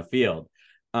staying on the field.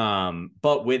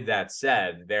 But with that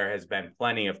said, there has been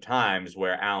plenty of times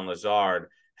where Alan Lazard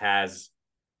has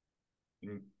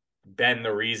been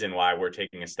the reason why we're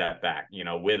taking a step back,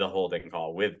 with a holding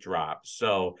call, with drops.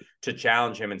 So to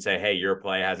challenge him and say, hey, your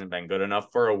play hasn't been good enough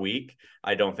for a week,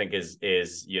 I don't think is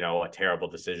a terrible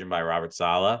decision by Robert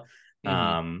Saleh.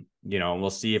 And we'll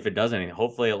see if it does anything.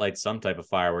 Hopefully it lights some type of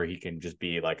fire where he can just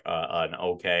be like an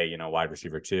okay, wide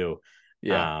receiver too.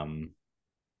 Yeah.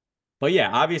 But yeah,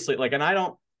 obviously, like,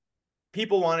 and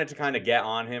people wanted to kind of get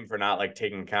on him for not like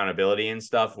taking accountability and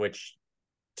stuff, which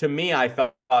to me, I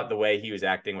thought the way he was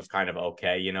acting was kind of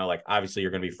okay. Like obviously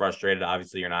you're going to be frustrated.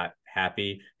 Obviously you're not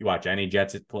happy. You watch any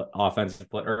Jets offensive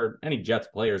play or any Jets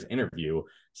players interview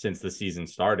since the season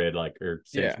started, like, or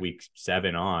since week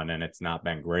 7 on, and it's not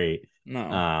been great.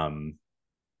 No.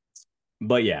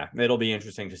 But yeah, it'll be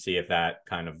interesting to see if that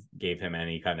kind of gave him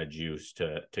any kind of juice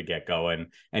to get going.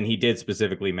 And he did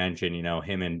specifically mention,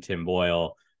 him and Tim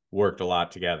Boyle worked a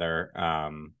lot together.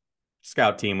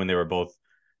 Scout team when they were both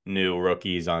new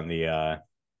rookies on the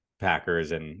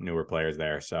Packers and newer players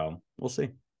there. So we'll see.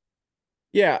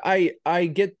 Yeah, I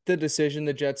get the decision.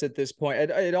 The Jets at this point,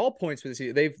 at all points for this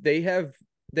year, they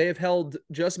have held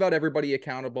just about everybody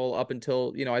accountable up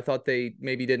until, I thought they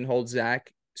maybe didn't hold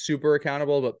Zach super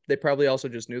accountable, but they probably also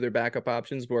just knew their backup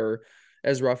options were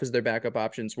as rough as their backup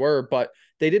options were. But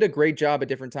they did a great job at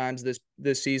different times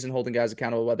this season holding guys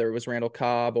accountable, whether it was Randall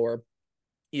Cobb or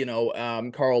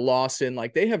Carl Lawson.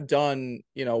 Like they have done,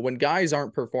 when guys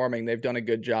aren't performing, they've done a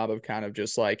good job of kind of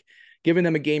just like giving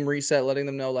them a game reset, letting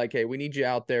them know like, hey, we need you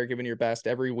out there, giving your best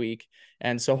every week.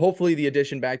 And so hopefully the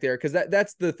addition back there, because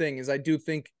that's the thing, is I do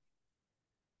think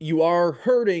you are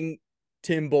hurting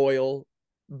Tim Boyle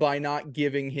by not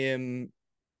giving him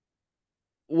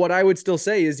what I would still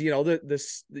say is,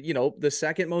 the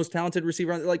second most talented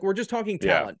receiver. Like we're just talking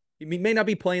talent. Yeah. He may not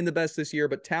be playing the best this year,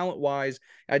 but talent wise,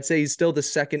 I'd say he's still the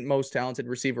second most talented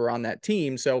receiver on that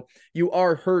team. So you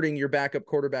are hurting your backup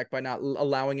quarterback by not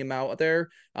allowing him out there.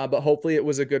 But hopefully it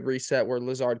was a good reset where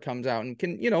Lazard comes out and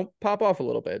can, pop off a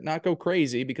little bit, not go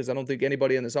crazy, because I don't think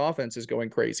anybody in this offense is going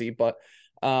crazy, but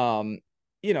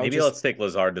maybe let's take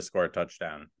Lazard to score a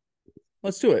touchdown.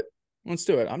 Let's do it.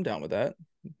 I'm down with that.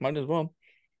 Might as well.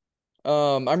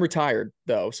 I'm retired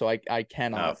though, so I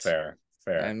cannot. Oh, fair.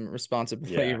 I'm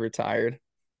responsibly retired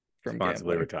from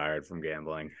gambling. Retired from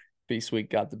gambling. Beast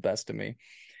Week got the best of me.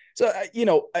 So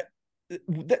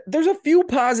there's a few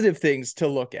positive things to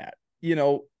look at.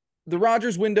 The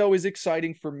Rodgers window is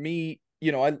exciting for me.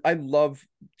 I love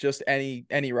just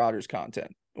any Rodgers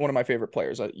content. One of my favorite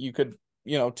players. You could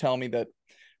tell me that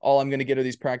all I'm going to get are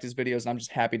these practice videos, and I'm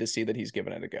just happy to see that he's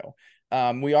given it a go.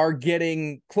 We are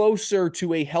getting closer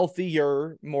to a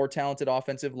healthier, more talented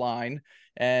offensive line,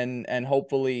 and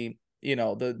hopefully,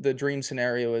 the dream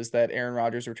scenario is that Aaron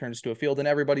Rodgers returns to a field and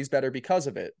everybody's better because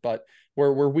of it. But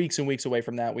we're weeks and weeks away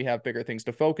from that. We have bigger things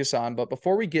to focus on. But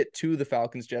before we get to the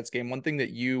Falcons Jets game, one thing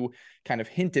that you kind of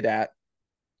hinted at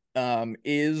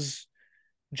is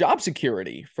job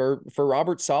security for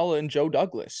Robert Saleh and Joe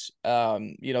Douglas.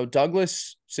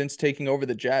 Douglas, since taking over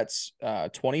the Jets,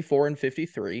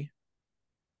 24-53.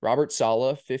 Robert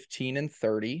Saleh,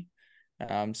 15-30.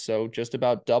 So just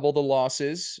about double the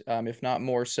losses, if not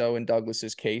more so in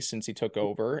Douglas's case since he took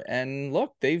over. And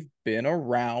look, they've been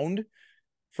around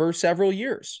for several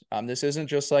years. This isn't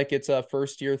just like it's a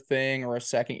first-year thing or a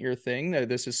second-year thing.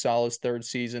 This is Saleh's 3rd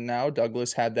season now.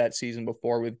 Douglas had that season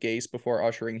before with Gase before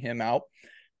ushering him out.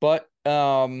 But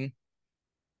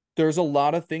there's a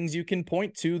lot of things you can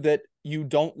point to that you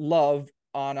don't love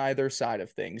on either side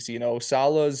of things.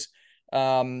 Saleh's,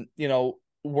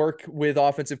 work with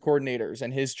offensive coordinators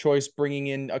and his choice bringing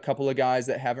in a couple of guys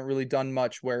that haven't really done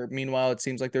much, where meanwhile, it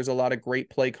seems like there's a lot of great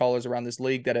play callers around this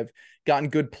league that have gotten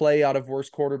good play out of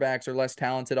worse quarterbacks or less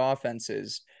talented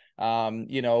offenses.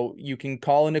 You can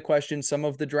call into question some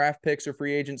of the draft picks or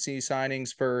free agency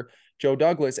signings for Joe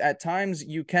Douglas. At times,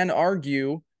 you can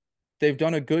argue they've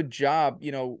done a good job,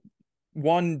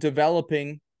 one,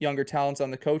 developing younger talents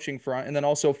on the coaching front, and then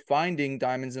also finding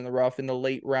diamonds in the rough in the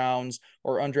late rounds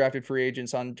or undrafted free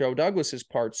agents on Joe Douglas's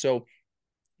part. So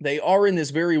they are in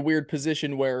this very weird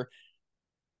position where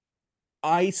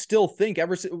I still think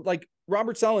like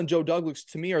Robert Saleh and Joe Douglas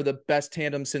to me are the best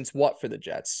tandem since what for the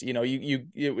Jets.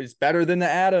 It was better than the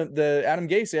Adam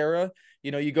Gase era.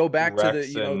 You go back to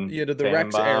Rex the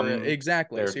Rex era. Tannenbaum,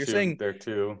 Exactly. So you're saying they're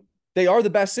two. They are the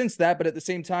best since that, but at the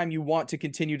same time, you want to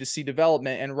continue to see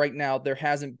development. And right now, there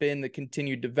hasn't been the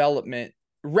continued development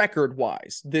record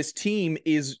wise. This team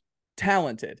is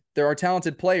talented. There are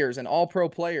talented players and all pro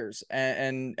players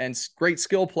and great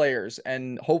skill players.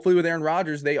 And hopefully with Aaron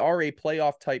Rodgers, they are a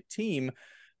playoff type team,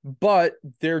 but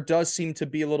there does seem to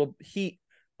be a little heat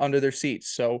under their seats.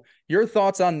 So your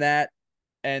thoughts on that?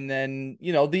 And then,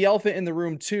 the elephant in the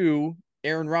room too,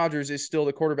 Aaron Rodgers is still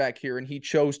the quarterback here, and he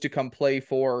chose to come play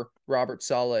for Robert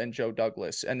Saleh and Joe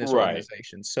Douglas and this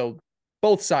organization. So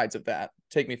both sides of that.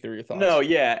 Take me through your thoughts. No,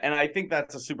 yeah. And I think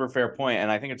that's a super fair point.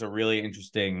 And I think it's a really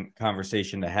interesting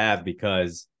conversation to have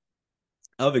because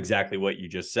of exactly what you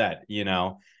just said,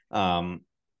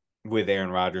 with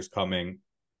Aaron Rodgers coming,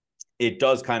 it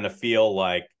does kind of feel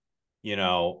like,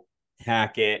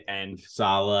 Hackett and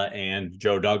Saleh and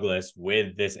Joe Douglas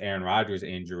with this Aaron Rodgers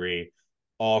injury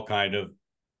all kind of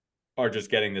are just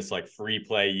getting this like free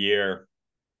play year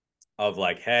of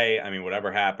like, hey, I mean,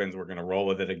 whatever happens, we're going to roll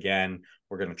with it again.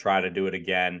 We're going to try to do it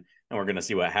again, and we're going to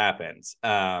see what happens.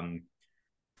 Over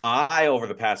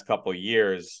the past couple of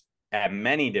years, at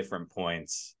many different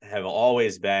points, have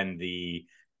always been the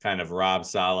kind of Rob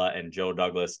Saleh and Joe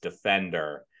Douglas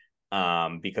defender.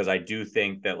 Because I do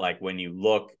think that like when you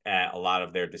look at a lot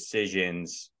of their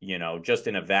decisions, just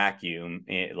in a vacuum,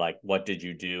 like what did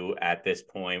you do at this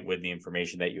point with the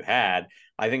information that you had?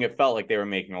 I think it felt like they were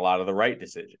making a lot of the right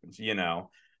decisions,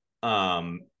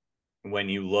 when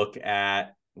you look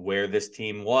at where this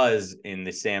team was in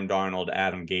the Sam Darnold,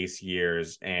 Adam Gase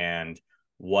years and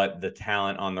what the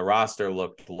talent on the roster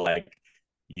looked like,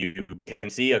 you can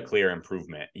see a clear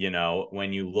improvement,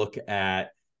 when you look at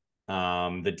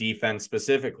the defense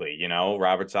specifically,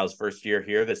 Robert Saleh's first year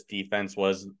here, this defense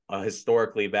was a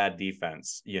historically bad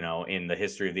defense, in the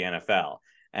history of the NFL.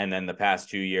 And then the past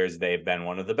 2 years, they've been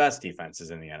one of the best defenses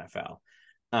in the NFL.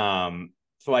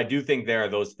 So I do think there are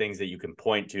those things that you can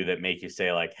point to that make you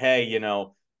say like, hey,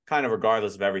 kind of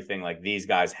regardless of everything, like these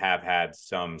guys have had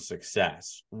some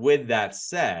success. With that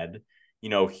said,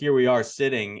 here we are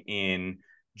sitting in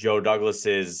Joe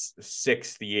Douglas's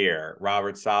 6th year,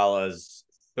 Robert Saleh's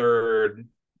 3rd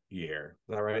year.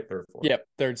 Is that right? 3rd, 4th? Yep,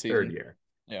 3rd season. 3rd year.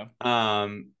 Yeah.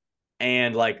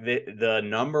 And like the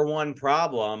number one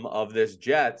problem of this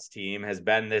Jets team has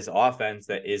been this offense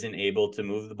that isn't able to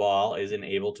move the ball, isn't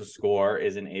able to score,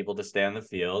 isn't able to stay on the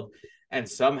field. And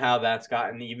somehow that's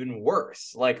gotten even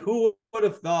worse. Like, who would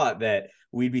have thought that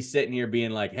we'd be sitting here being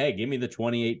like, hey, give me the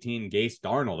 2018 Gase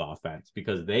Darnold offense,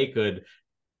 because they could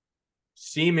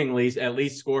seemingly at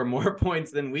least score more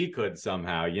points than we could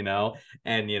somehow,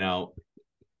 and,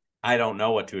 I don't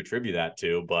know what to attribute that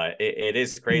to, but it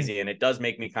is crazy. And it does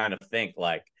make me kind of think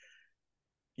like,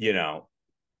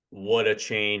 would a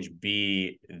change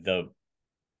be the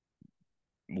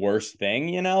worst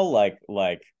thing,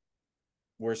 like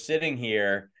we're sitting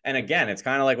here. And again, it's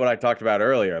kind of like what I talked about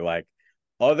earlier. Like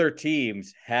other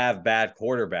teams have bad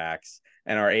quarterbacks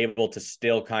and are able to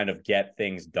still kind of get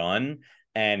things done.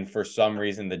 And for some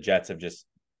reason, the Jets have just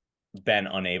been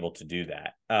unable to do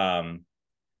that.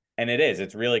 And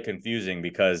it's really confusing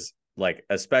because, like,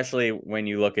 especially when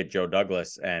you look at Joe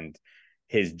Douglas and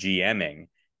his GMing,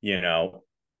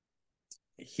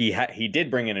 he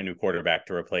did bring in a new quarterback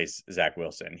to replace Zach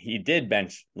Wilson. He did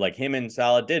bench, like him and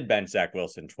Saleh did bench Zach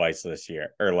Wilson twice last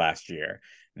year.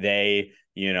 They,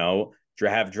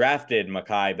 have drafted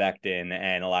Mekhi Becton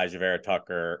and Elijah Vera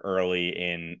Tucker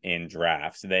early in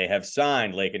drafts. They have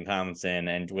signed Laken Tomlinson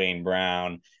and Dwayne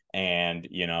Brown and,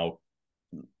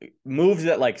 moves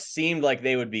that like seemed like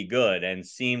they would be good and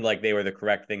seemed like they were the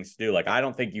correct things to do. Like, I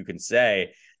don't think you can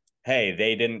say, hey,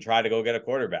 they didn't try to go get a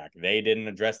quarterback. They didn't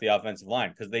address the offensive line,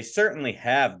 because they certainly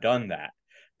have done that.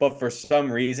 But for some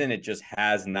reason, it just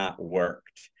has not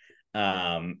worked.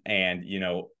 And,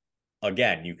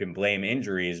 again, you can blame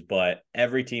injuries, but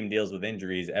every team deals with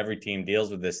injuries. Every team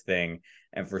deals with this thing.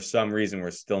 And for some reason,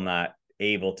 we're still not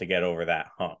able to get over that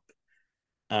hump.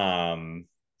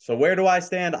 So where do I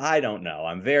stand? I don't know.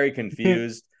 I'm very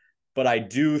confused, but I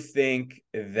do think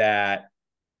that,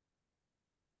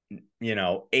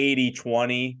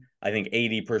 80-20 I think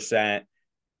 80%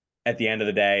 at the end of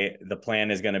the day, the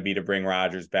plan is going to be to bring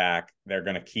Rodgers back. They're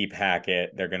going to keep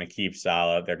Hackett. They're going to keep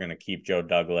Saleh. They're going to keep Joe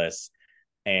Douglas.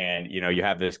 And, you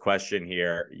have this question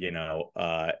here,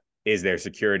 is there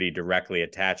security directly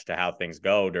attached to how things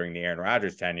go during the Aaron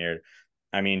Rodgers tenure?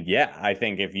 I mean, yeah, I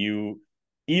think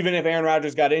even if Aaron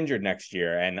Rodgers got injured next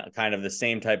year and kind of the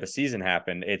same type of season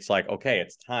happened, it's like, okay,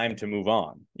 it's time to move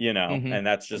on, and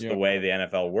that's just the way the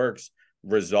NFL works.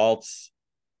 Results,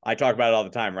 I talk about it all the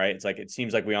time, right? It's like, it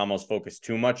seems like we almost focus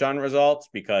too much on results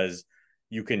because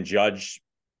you can judge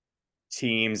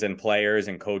teams and players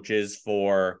and coaches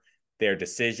for their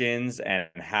decisions and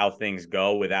how things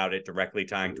go without it directly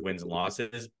tying to wins and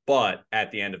losses. But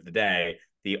at the end of the day,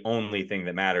 the only thing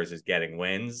that matters is getting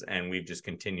wins, and we've just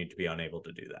continued to be unable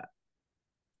to do that.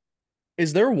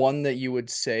 Is there one that you would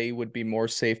say would be more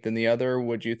safe than the other?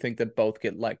 Would you think that both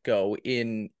get let go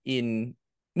in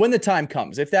when the time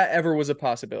comes, if that ever was a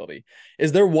possibility?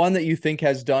 Is there one that you think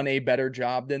has done a better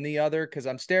job than the other? Because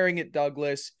I'm staring at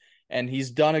Douglas, and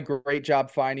he's done a great job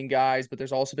finding guys, but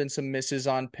there's also been some misses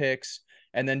on picks.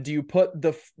 And then do you put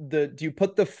the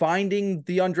finding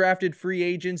the undrafted free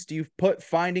agents? Do you put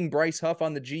finding Bryce Huff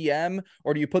on the GM,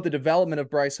 or do you put the development of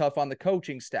Bryce Huff on the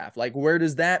coaching staff? Like, where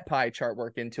does that pie chart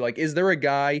work into? Like, is there a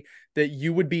guy that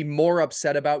you would be more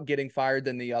upset about getting fired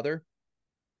than the other?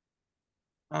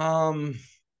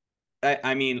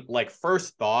 I mean, like,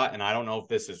 first thought, and I don't know if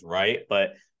this is right,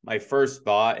 but my first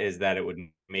thought is that it would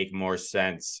make more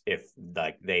sense if,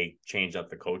 like, they changed up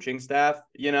the coaching staff,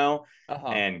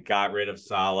 and got rid of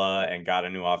Saleh and got a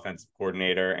new offensive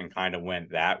coordinator and kind of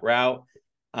went that route.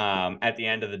 At the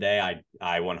end of the day,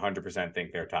 I 100%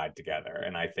 think they're tied together.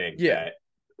 And I think that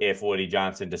if Woody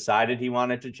Johnson decided he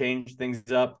wanted to change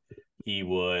things up, he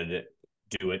would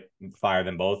do it, fire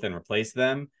them both and replace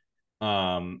them.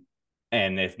 And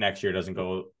if next year doesn't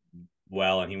go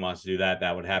well and he wants to do that,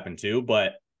 that would happen too.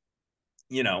 But,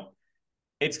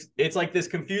 it's like this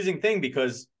confusing thing,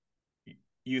 because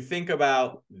you think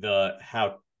about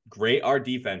how great our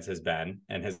defense has been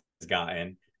and has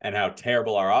gotten, and how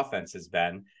terrible our offense has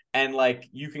been. And, like,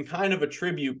 you can kind of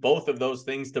attribute both of those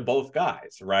things to both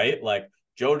guys, right? Like,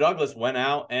 Joe Douglas went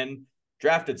out and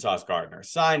drafted Sauce Gardner,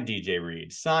 signed DJ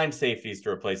Reed, signed safeties to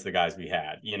replace the guys we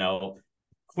had,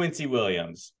 Quincy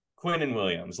Williams, Quinnen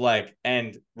Williams,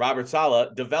 and Robert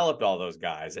Saleh developed all those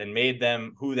guys and made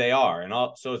them who they are.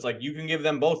 So it's like, you can give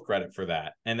them both credit for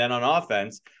that. And then on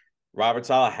offense, Robert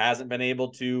Saleh hasn't been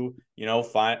able to,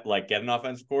 get an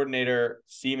offensive coordinator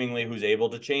seemingly who's able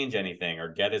to change anything or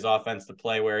get his offense to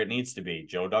play where it needs to be.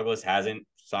 Joe Douglas hasn't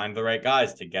signed the right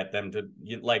guys to get them to,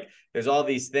 there's all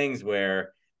these things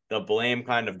where the blame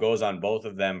kind of goes on both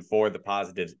of them for the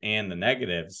positives and the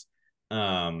negatives.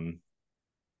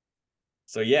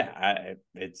 So yeah,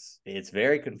 it's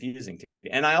very confusing to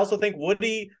me. And I also think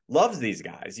Woody loves these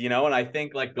guys, and I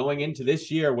think, like, going into this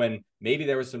year, when maybe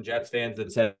there was some Jets fans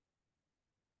that said,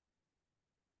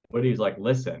 Woody's like,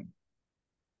 listen,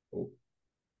 oh,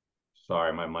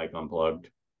 sorry, my mic unplugged.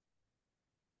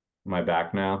 Am I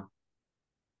back now?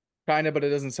 Kind of, but it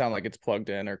doesn't sound like it's plugged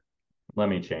in. Or let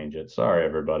me change it. Sorry,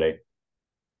 everybody.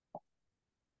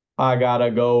 I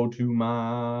gotta go to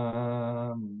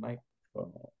my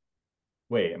microphone.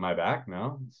 Wait, am I back?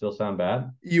 No, still sound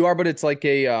bad. You are, but it's like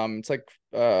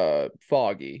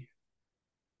foggy.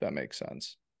 That makes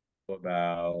sense. What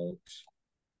about?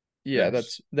 Yeah,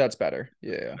 that's better.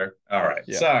 Yeah. All right.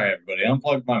 Yeah. Sorry, everybody.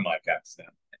 Unplugged my mic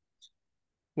accidentally.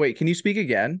 Wait, can you speak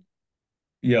again?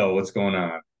 Yo, what's going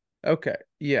on? Okay.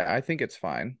 Yeah, I think it's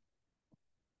fine.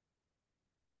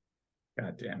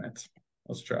 God damn it.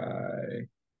 Let's try.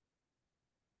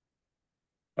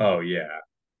 Oh, yeah.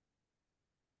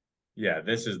 Yeah,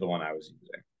 this is the one I was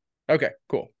using. Okay,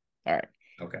 cool. All right.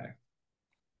 Okay.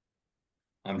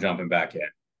 I'm jumping back in.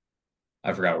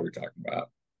 I forgot what we were talking about.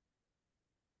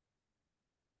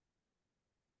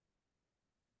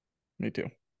 Me too.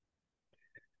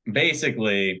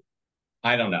 Basically,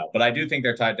 I don't know, but I do think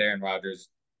they're tied to Aaron Rodgers.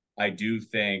 I do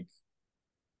think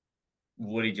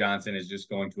Woody Johnson is just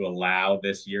going to allow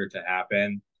this year to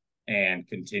happen and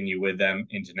continue with them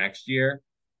into next year.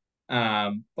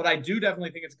 But I do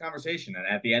definitely think it's a conversation. And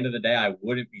at the end of the day, I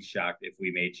wouldn't be shocked if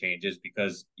we made changes,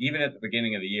 because even at the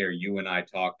beginning of the year, you and I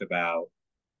talked about,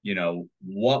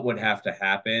 what would have to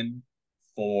happen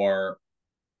for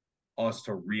us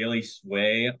to really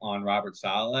sway on Robert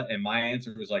Saleh. And my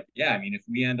answer was like, yeah, I mean, if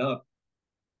we end up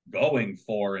going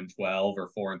 4-12 or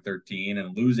 4-13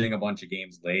 and losing a bunch of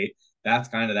games late, that's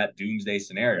kind of that doomsday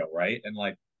scenario, right? And,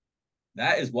 like,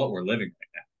 that is what we're living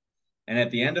right now. And at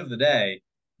the end of the day,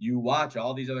 you watch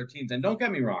all these other teams, and don't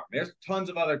get me wrong, there's tons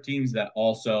of other teams that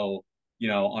also,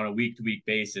 on a week to week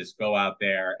basis, go out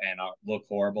there and look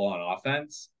horrible on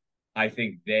offense. I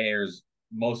think there's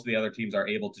most of the other teams are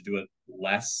able to do it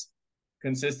less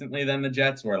consistently than the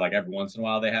Jets, where like every once in a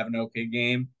while they have an okay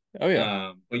game. Oh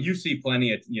yeah. But you see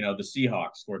plenty of, the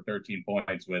Seahawks scored 13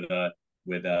 points with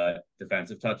a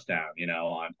defensive touchdown,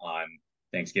 on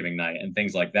Thanksgiving night and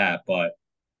things like that. But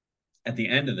at the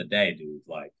end of the day, dude,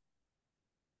 like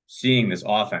seeing this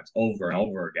offense over and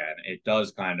over again, it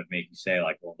does kind of make you say,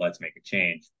 like, well, let's make a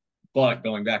change. But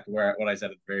going back to what I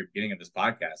said at the very beginning of this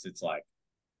podcast, it's like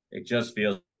it just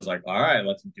feels like, all right,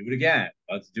 let's do it again.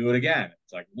 Let's do it again.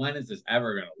 It's like, when is this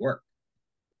ever going to work?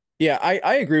 Yeah,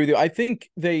 I agree with you. I think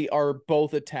they are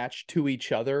both attached to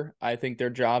each other. I think their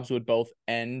jobs would both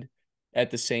end at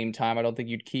the same time. I don't think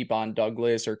you'd keep on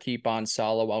Douglas or keep on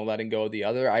Saleh while letting go of the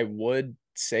other. I would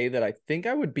say that I think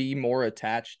I would be more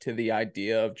attached to the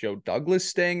idea of Joe Douglas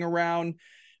staying around,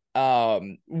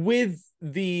 with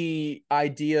the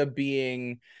idea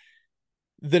being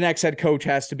the next head coach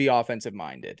has to be offensive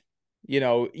minded.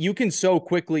 You can so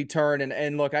quickly turn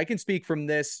and look, I can speak from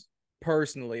this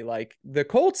personally. Like the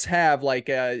Colts have like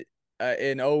an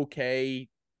okay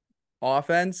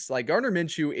offense. Like Gardner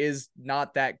Minshew is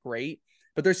not that great,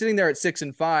 but they're sitting there at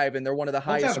 6-5 and they're one of the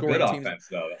Colts highest have a good scoring teams. offense,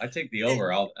 though. I take the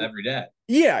over every day.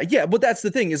 Yeah, but that's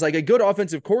the thing is like a good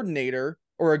offensive coordinator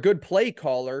or a good play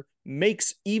caller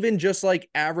makes even just like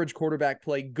average quarterback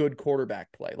play good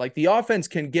quarterback play. Like the offense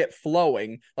can get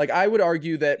flowing. Like I would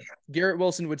argue that Garrett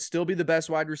Wilson would still be the best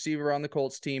wide receiver on the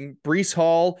Colts team. Breece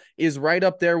Hall is right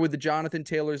up there with the Jonathan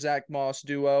Taylor, Zach Moss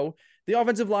duo. The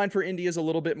offensive line for Indy is a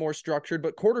little bit more structured,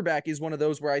 but quarterback is one of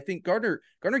those where I think Gardner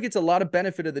gets a lot of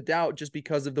benefit of the doubt just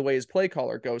because of the way his play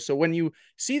caller goes. So when you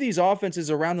see these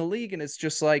offenses around the league and it's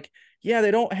just like, yeah,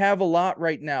 they don't have a lot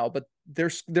right now, but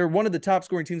they're one of the top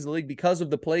scoring teams in the league because of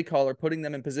the play caller putting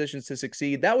them in positions to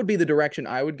succeed. That would be the direction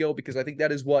I would go, because I think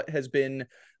that is what has been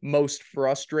most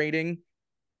frustrating,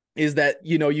 is that,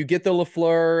 you get the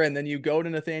LaFleur and then you go to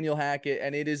Nathaniel Hackett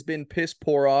and it has been piss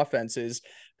poor offenses.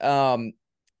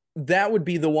 That would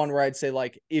be the one where I'd say,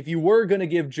 like, if you were going to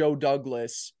give Joe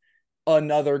Douglas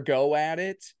another go at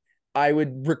it, I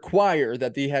would require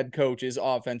that the head coach is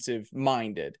offensive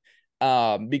minded.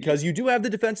 Because you do have the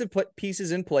defensive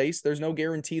pieces in place. There's no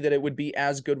guarantee that it would be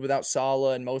as good without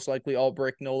Saleh and most likely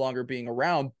Ulbrich no longer being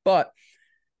around, but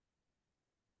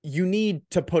you need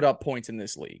to put up points in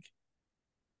this league.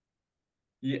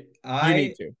 Yeah, you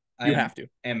need to. You have to.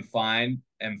 Am fine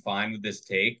with this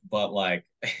take, but like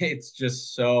it's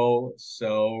just so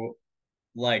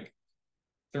like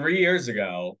 3 years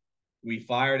ago we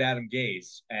fired Adam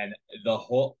Gase and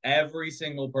every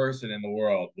single person in the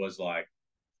world was like,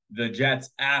 the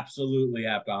Jets absolutely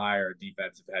have to hire a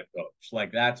defensive head coach.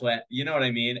 Like that's what, you know what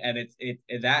I mean? And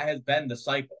that has been the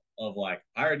cycle of like,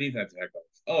 hire a defensive head coach.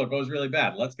 Oh, it goes really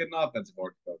bad. Let's get an offensive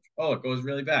coach. Oh, it goes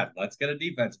really bad. Let's get a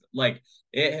defensive. Like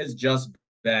it has just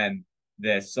been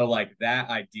this. So like that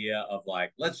idea of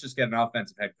like, let's just get an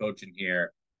offensive head coach in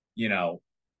here,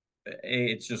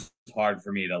 it's just hard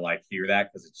for me to like hear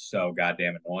that because it's so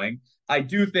goddamn annoying. I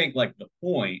do think like the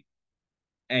point,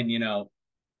 and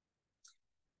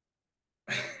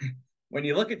when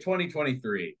you look at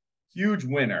 2023, huge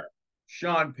winner,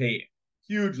 Sean Payton,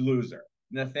 huge loser,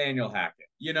 Nathaniel Hackett.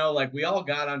 Like we all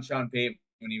got on Sean Payton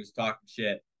when he was talking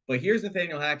shit. But here's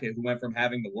Nathaniel Hackett, who went from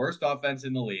having the worst offense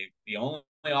in the league, the only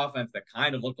offense that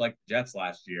kind of looked like the Jets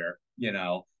last year,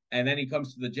 and then he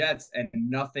comes to the Jets and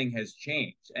nothing has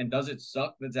changed. And does it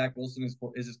suck that Zach Wilson is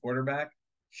his quarterback?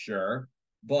 Sure.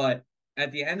 But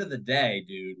at the end of the day,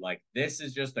 dude, like this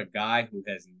is just a guy who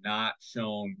has not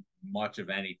shown much of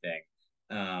anything.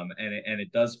 And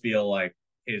it does feel like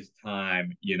his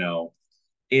time,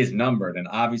 is numbered. And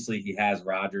obviously he has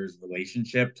Rodgers'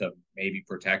 relationship to maybe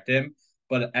protect him.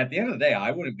 But at the end of the day,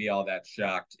 I wouldn't be all that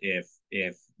shocked if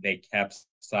they kept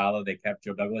Saleh, they kept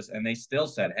Joe Douglas, and they still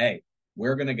said, hey,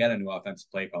 we're going to get a new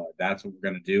offensive play caller. That's what we're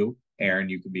going to do. Aaron,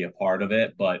 you can be a part of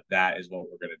it, but that is what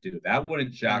we're going to do. That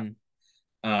wouldn't shock me.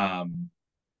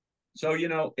 So,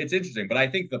 it's interesting. But I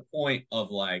think the point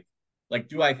of like,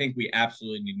 do I think we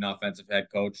absolutely need an offensive head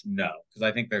coach? No, because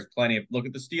I think there's plenty of, look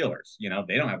at the Steelers.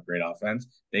 They don't have a great offense.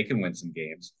 They can win some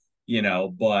games,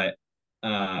 but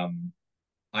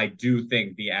I do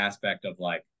think the aspect of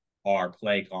like our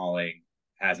play calling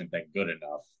hasn't been good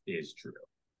enough is true.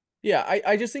 Yeah,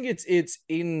 I just think it's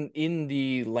in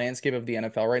the landscape of the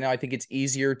NFL right now. I think it's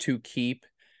easier to keep.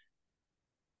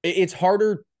 It's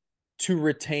harder to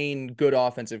retain good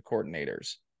offensive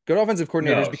coordinators Good offensive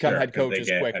coordinators No, become sure, head because they coaches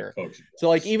get head quicker. coaching So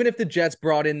like, jobs. even if the Jets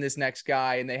brought in this next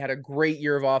guy and they had a great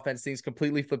year of offense, things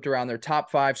completely flipped around, their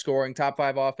top 5 scoring, top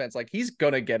 5 offense, like he's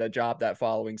going to get a job that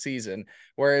following season.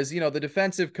 Whereas, the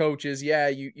defensive coaches, yeah,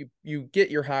 you get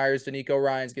your hires. DeNico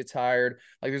Ryans gets hired.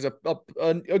 Like there's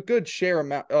a good share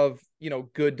amount of,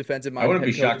 good defensive I minded wouldn't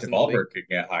be head shocked coaches if in the league. Albert could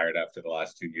get hired after the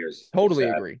last 2 years. Totally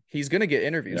agree. He's going to get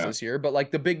interviews Yeah. this year, but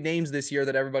like the big names this year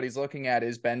that everybody's looking at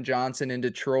is Ben Johnson in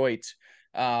Detroit.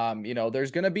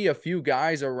 There's going to be a few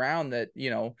guys around that,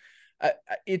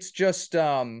 it's just,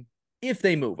 if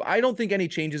they move, I don't think any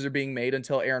changes are being made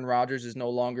until Aaron Rodgers is no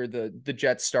longer the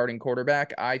Jets starting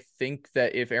quarterback. I think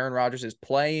that if Aaron Rodgers is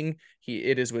playing,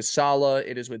 it is with Saleh,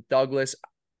 it is with Douglas.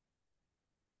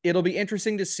 It'll be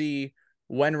interesting to see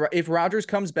if Rodgers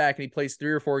comes back and he plays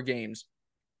 3 or 4 games,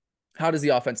 how does the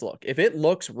offense look? If it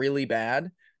looks really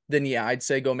bad, then yeah, I'd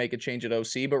say go make a change at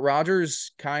OC. But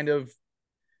Rodgers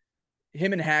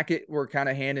him and Hackett were kind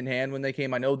of hand in hand when they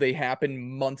came. I know they happened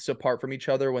months apart from each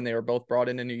other when they were both brought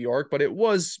in New York, but it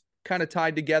was kind of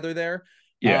tied together there.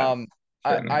 Yeah.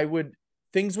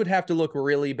 Things would have to look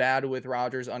really bad with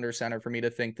Rodgers under center for me to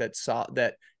think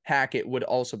that Hackett would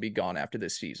also be gone after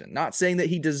this season. Not saying that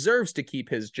he deserves to keep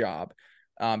his job,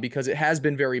 because it has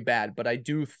been very bad, but I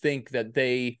do think that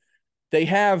they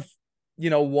have,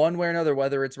 one way or another,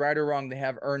 whether it's right or wrong, they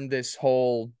have earned this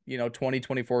whole,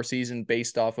 2024 season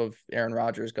based off of Aaron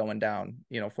Rodgers going down,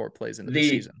 4 plays into the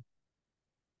season.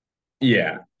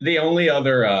 Yeah. The only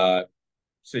other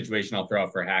situation I'll throw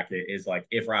out for Hackett is like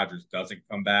if Rodgers doesn't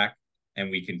come back and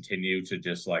we continue to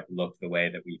just like look the way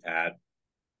that we've had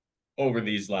over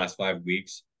these last 5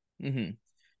 weeks,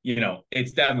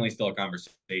 it's definitely still a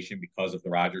conversation because of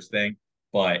the Rodgers thing,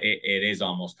 but it is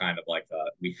almost kind of like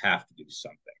we have to do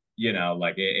something.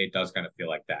 Like it does kind of feel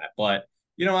like that. But,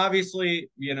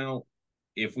 obviously,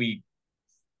 if we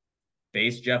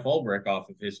base Jeff Ulbrich off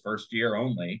of his first year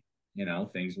only,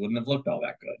 things wouldn't have looked all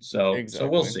that good. So, Exactly.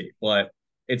 So we'll see. But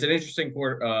it's an interesting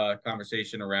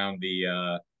conversation around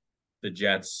the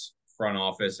Jets front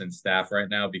office and staff right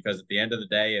now, because at the end of the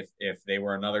day, if they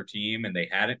were another team and they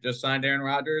hadn't just signed Aaron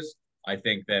Rodgers, I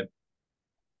think that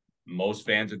most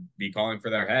fans would be calling for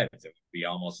their heads. It would be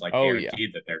almost like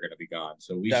guaranteed that they're going to be gone.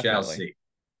 So we shall see.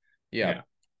 Yeah.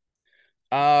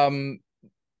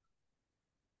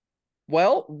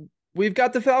 Well, we've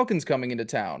got the Falcons coming into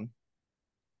town.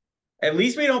 At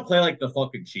least we don't play like the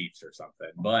fucking Chiefs or something.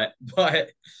 But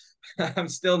I'm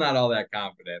still not all that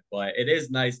confident. But it is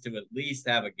nice to at least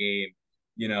have a game.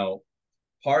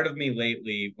 Part of me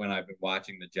lately, when I've been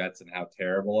watching the Jets and how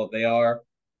terrible they are,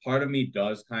 part of me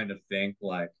does kind of think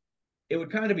like it would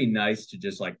kind of be nice to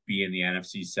just like be in the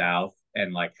NFC South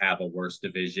and like have a worse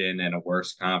division and a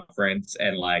worse conference,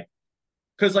 and like,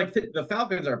 because like the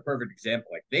Falcons are a perfect example.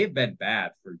 Like they've been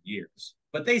bad for years,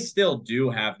 but they still do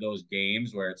have those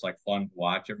games where it's like fun to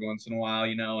watch every once in a while,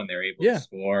 and they're able to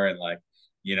score, and like,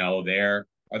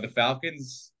 are the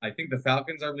Falcons. I think the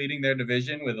Falcons are leading their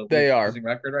division with a losing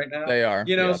record right now. They are.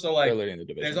 So like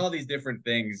there's all these different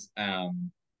things.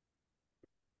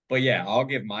 But yeah, I'll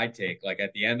give my take. Like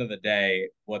at the end of the day,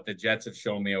 what the Jets have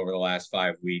shown me over the last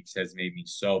 5 weeks has made me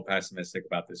so pessimistic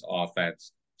about this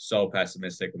offense, so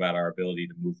pessimistic about our ability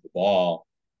to move the ball.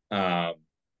 I'm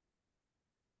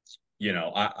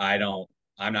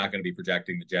not going to be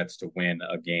projecting the Jets to win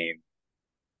a game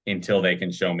until they can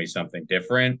show me something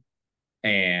different.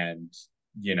 And,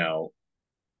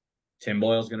 Tim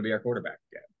Boyle is going to be our quarterback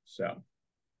again. So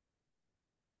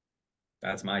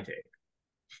that's my take.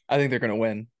 I think they're going to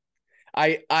win.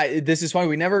 This is funny.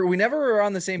 We never are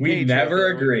on the same page. We never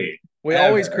agreed. We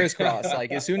always crisscross.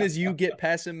 Like as soon as you get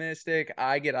pessimistic,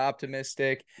 I get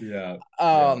optimistic. Yeah.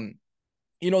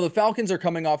 The Falcons are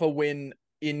coming off a win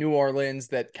in New Orleans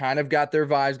that kind of got their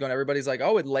vibes going. Everybody's like,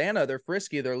 oh, Atlanta, they're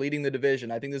frisky. They're leading the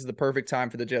division. I think this is the perfect time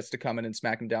for the Jets to come in and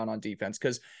smack them down on defense.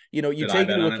 Because, you take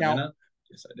into account. Atlanta?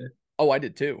 Yes, I did. Oh, I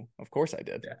did too. Of course I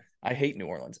did. Yeah. I hate New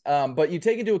Orleans. But you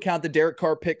take into account the Derek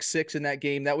Carr pick 6 in that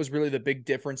game. That was really the big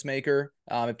difference maker.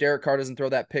 If Derek Carr doesn't throw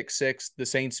that pick 6, the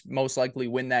Saints most likely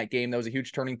win that game. That was a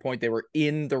huge turning point. They were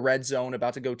in the red zone,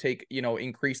 about to go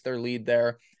increase their lead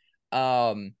there.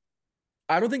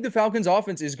 I don't think the Falcons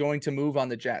offense is going to move on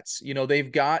the Jets.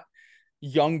 They've got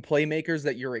young playmakers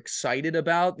that you're excited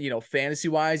about, fantasy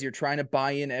wise. You're trying to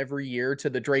buy in every year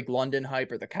to the Drake London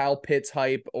hype or the Kyle Pitts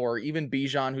hype, or even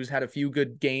Bijan, who's had a few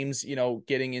good games,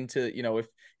 getting into,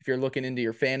 if you're looking into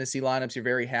your fantasy lineups, you're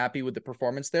very happy with the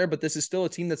performance there. But this is still a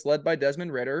team that's led by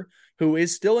Desmond Ridder, who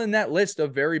is still in that list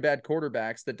of very bad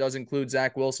quarterbacks that does include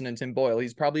Zach Wilson and Tim Boyle.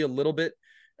 He's probably a little bit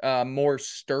more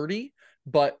sturdy,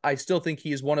 but I still think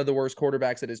he is one of the worst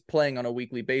quarterbacks that is playing on a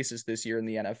weekly basis this year in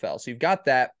the NFL. So you've got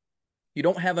that. You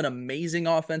don't have an amazing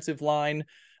offensive line.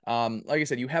 Like I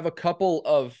said, you have a couple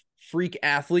of freak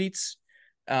athletes,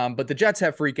 but the Jets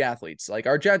have freak athletes. Like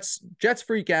our Jets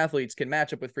freak athletes can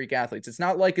match up with freak athletes. It's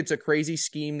not like it's a crazy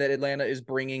scheme that Atlanta is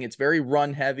bringing. It's very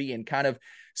run heavy and kind of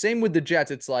same with the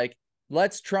Jets. It's like,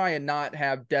 let's try and not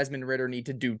have Desmond Ridder need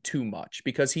to do too much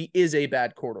because he is a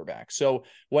bad quarterback. So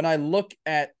when I look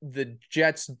at the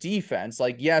Jets defense,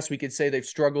 like, yes, we could say they've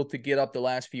struggled to get up the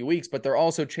last few weeks, but they're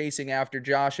also chasing after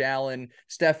Josh Allen,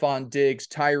 Stephon Diggs,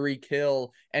 Tyreek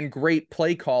Hill, and great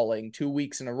play calling 2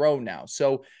 weeks in a row now.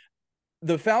 So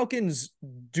the Falcons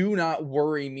do not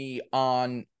worry me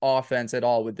on offense at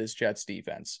all with this Jets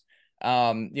defense.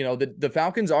 The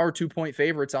Falcons are 2-point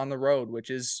favorites on the road, which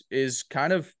is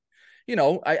kind of,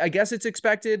 I guess it's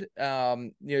expected,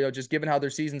 just given how their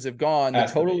seasons have gone.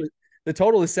 The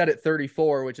total is set at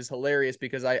 34, which is hilarious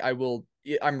because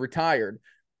I'm retired.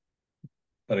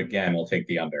 But again, we'll take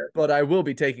the under. But I will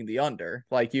be taking the under.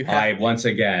 Like you have. Once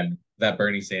again, that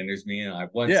Bernie Sanders meme,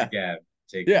 again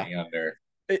taking the under.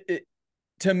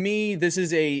 To me, this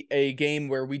is a game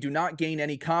where we do not gain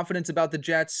any confidence about the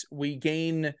Jets. We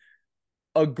gain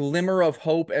a glimmer of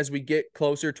hope as we get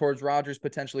closer towards Rodgers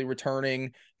potentially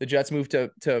returning. The Jets move to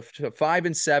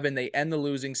 5-7. They end the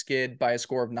losing skid by a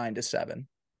score of 9-7.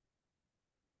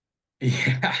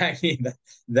 Yeah, I mean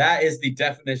that is the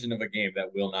definition of a game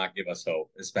that will not give us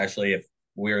hope, especially if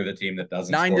we're the team that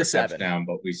doesn't score a touchdown,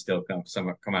 but we still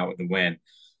come out with the win.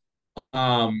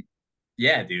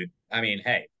 Yeah, dude. I mean,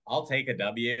 hey, I'll take a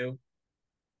W.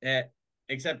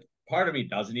 Except part of me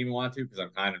doesn't even want to because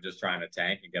I'm kind of just trying to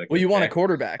tank and get a. Well, you want a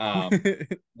quarterback,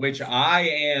 which I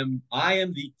am. I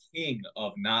am the king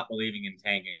of not believing in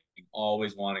tanking,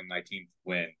 always wanting my team to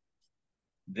win.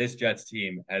 This Jets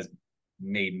team has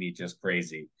made me just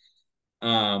crazy.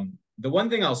 The one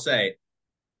thing I'll say,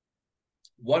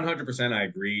 100% I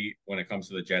agree when it comes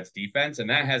to the Jets defense, and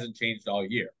that hasn't changed all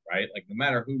year, right? Like no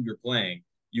matter who you're playing,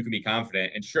 you can be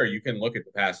confident. And sure, you can look at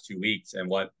the past 2 weeks and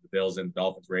what the Bills and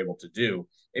Dolphins were able to do.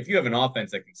 If you have an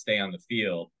offense that can stay on the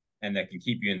field and that can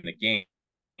keep you in the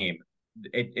game,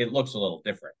 it looks a little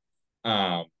different.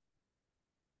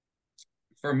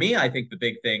 For me, I think the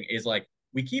big thing is like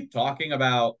we keep talking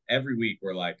about every week.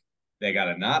 We're like, they got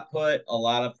to not put a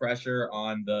lot of pressure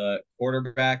on the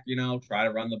quarterback, try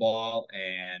to run the ball.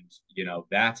 And,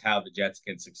 that's how the Jets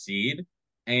can succeed.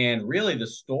 And really the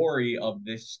story of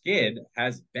this skid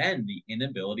has been the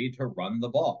inability to run the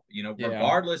ball,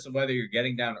 regardless of whether you're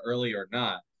getting down early or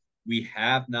not, we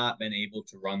have not been able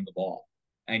to run the ball.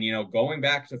 And, going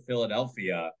back to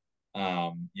Philadelphia,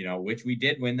 which we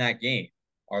did win that game,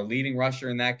 our leading rusher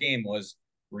in that game was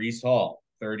Breece Hall,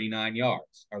 39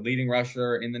 yards. Our leading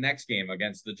rusher in the next game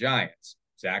against the Giants,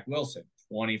 Zach Wilson,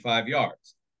 25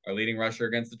 yards. Our leading rusher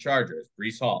against the Chargers,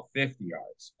 Breece Hall, 50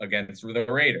 yards. Against the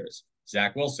Raiders,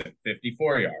 Zach Wilson,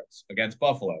 54 yards. Against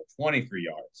Buffalo, 23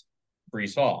 yards.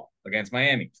 Breece Hall. Against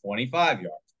Miami, 25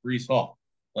 yards. Breece Hall.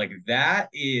 Like, that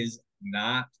is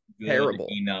not good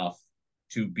enough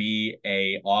to be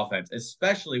a offense,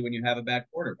 especially when you have a bad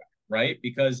quarterback, right?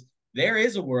 Because there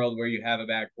is a world where you have a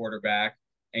bad quarterback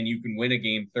and you can win a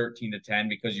game 13-10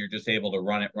 because you're just able to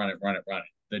run it.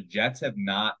 The Jets have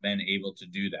not been able to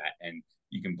do that. And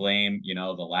you can blame,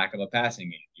 the lack of a passing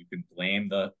game. You can blame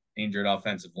the injured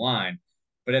offensive line.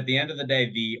 But at the end of the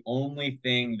day, the only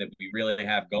thing that we really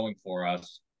have going for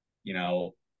us,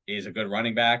 is a good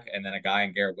running back and then a guy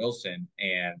in Garrett Wilson.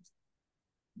 And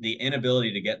the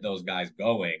inability to get those guys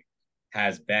going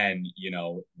has been,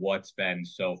 what's been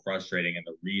so frustrating and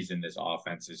the reason this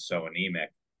offense is so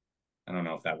anemic. I don't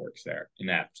know if that works there.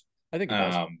 Inept. I think it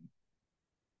does.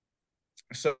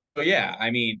 So yeah, I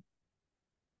mean,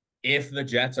 if the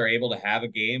Jets are able to have a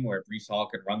game where Breece Hall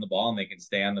can run the ball and they can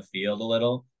stay on the field a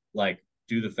little, like,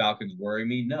 do the Falcons worry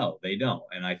me? No, they don't.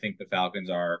 And I think the Falcons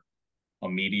are a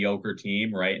mediocre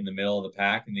team right in the middle of the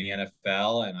pack in the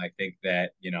NFL. And I think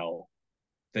that,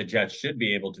 the Jets should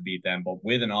be able to beat them. But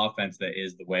with an offense that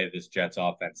is the way this Jets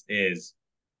offense is,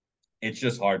 it's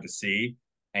just hard to see.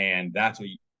 And that's what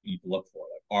you need to look for.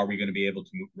 Like, are we going to be able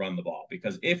to run the ball?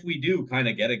 Because if we do kind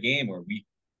of get a game where we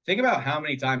think about how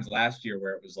many times last year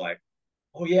where it was like,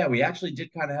 oh yeah, we actually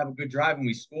did kind of have a good drive and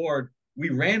we scored. We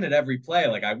ran it every play.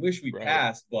 Like, I wish we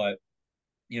passed, but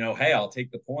hey, I'll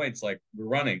take the points. Like, we're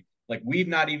running. Like, we've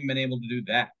not even been able to do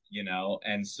that,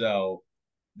 And so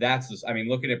that's just, I mean,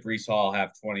 looking at Breece Hall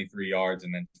have 23 yards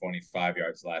and then 25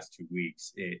 yards the last 2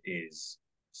 weeks, it is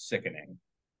sickening.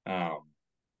 But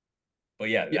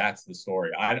yeah, that's the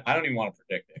story. I don't even want to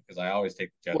predict it because I always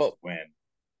take the Jets to win.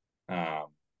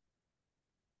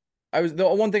 The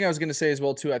one thing I was going to say as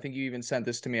well too, I think you even sent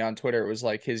this to me on Twitter. It was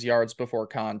like his yards before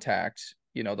contact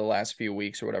the last few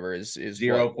weeks or whatever is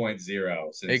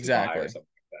 0.0 since exactly. or something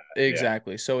like that.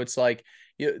 Exactly. Yeah. So it's like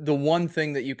the one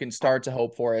thing that you can start to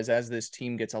hope for is as this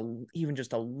team gets even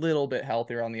just a little bit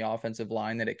healthier on the offensive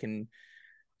line, that it can,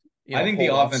 I think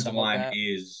the offensive line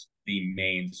is the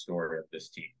main story of this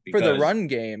team. For the run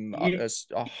game,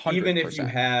 100%. Even if you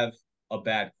have a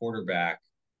bad quarterback,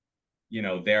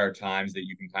 there are times that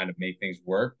you can kind of make things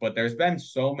work, but there's been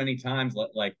so many times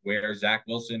like where Zach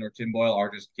Wilson or Tim Boyle are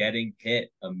just getting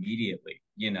hit immediately,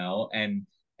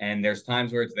 and there's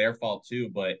times where it's their fault too,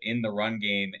 but in the run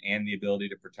game and the ability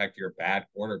to protect your bad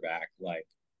quarterback, like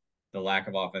the lack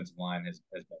of offensive line has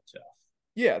been tough.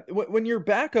 Yeah. When your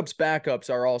backups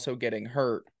are also getting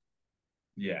hurt.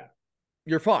 Yeah.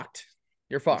 You're fucked.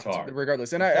 You're fucked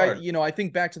regardless. And I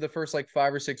think back to the first like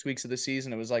 5 or 6 weeks of the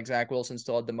season, it was like Zach Wilson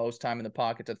still had the most time in the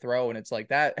pocket to throw. And it's like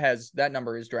that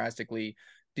number is drastically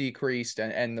decreased,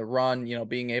 and the run,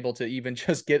 being able to even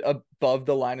just get above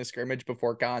the line of scrimmage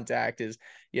before contact is,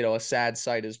 a sad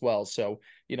sight as well. So,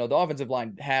 the offensive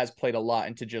line has played a lot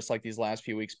into just like these last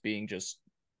few weeks being just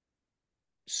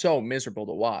so miserable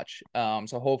to watch.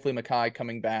 So hopefully Mekhi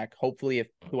coming back. Hopefully if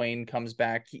Dwayne comes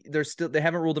back, they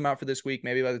haven't ruled him out for this week.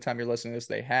 Maybe by the time you're listening to this,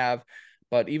 they have.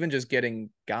 But even just getting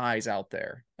guys out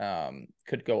there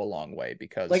could go a long way,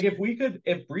 because like if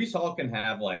Breece Hall can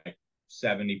have like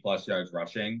 70 plus yards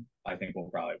rushing, I think we'll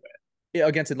probably win. Yeah,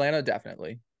 against Atlanta,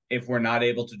 definitely. If we're not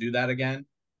able to do that again,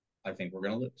 I think we're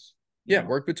gonna lose. Yeah,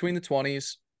 work between the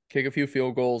 20s. Kick a few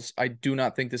field goals. I do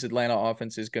not think this Atlanta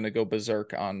offense is going to go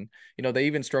berserk on, they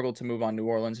even struggled to move on New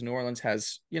Orleans. New Orleans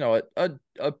has, a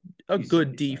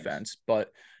good defense,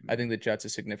 but I think the Jets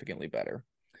is significantly better.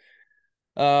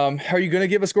 Are you going to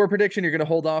give a score prediction? You're going to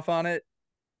hold off on it?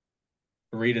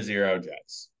 3-0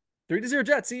 Jets. 3-0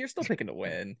 Jets. See, you're still picking to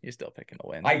win.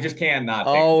 I just can't not.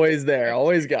 Always there.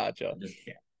 Always gotcha. I just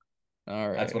can't. All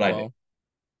right. That's what I do.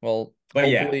 Well, but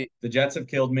yeah, the Jets have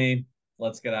killed me.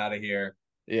 Let's get out of here.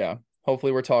 Yeah.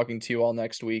 Hopefully we're talking to you all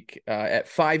next week at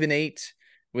 5-8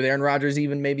 with Aaron Rodgers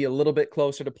even maybe a little bit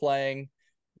closer to playing.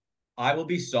 I will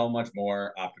be so much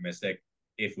more optimistic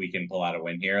if we can pull out a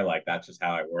win here. Like, that's just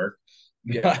how I work.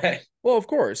 Yeah. Well, of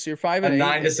course, you're 5-8. A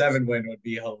 9-7 win would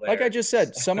be hilarious. Like I just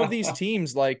said, some of these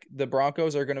teams, like the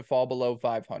Broncos, are going to fall below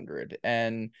 500,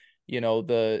 and dude,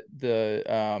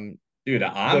 I'm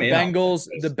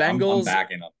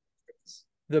backing up.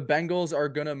 The Bengals are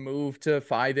going to move to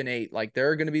 5-8. Like, there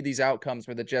are going to be these outcomes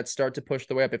where the Jets start to push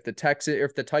the way up. If the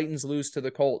Titans lose to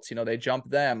the Colts, they jump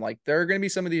them. Like, there are going to be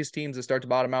some of these teams that start to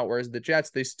bottom out, whereas the Jets,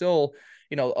 they still,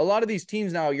 a lot of these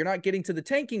teams now, you're not getting to the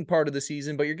tanking part of the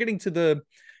season, but you're getting to the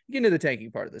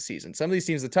tanking part of the season. Some of these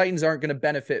teams, the Titans aren't going to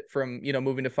benefit from,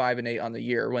 moving to 5-8 on the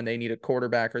year when they need a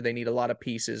quarterback or they need a lot of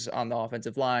pieces on the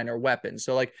offensive line or weapons.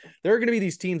 So, like, there are going to be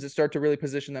these teams that start to really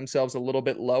position themselves a little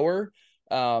bit lower.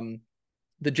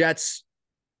 The Jets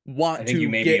want to. You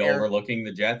may be overlooking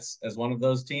the Jets as one of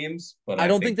those teams, but I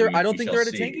don't think they're at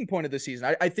a tanking point of the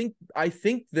season. I think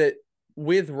that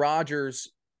with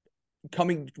Rodgers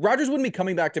wouldn't be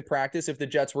coming back to practice if the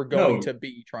Jets were going to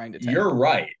be trying to tank. You're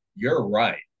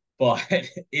right. But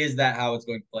is that how it's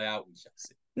going to play out? We shall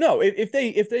see. No, if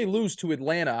they lose to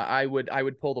Atlanta, I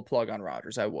would pull the plug on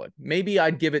Rodgers. I would. Maybe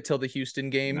I'd give it till the Houston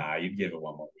game. Nah, you'd give it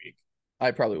one more week. I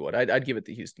probably would. I'd give it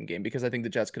the Houston game, because I think the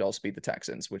Jets could also beat the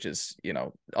Texans, which is,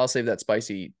 I'll save that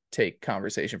spicy take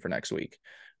conversation for next week.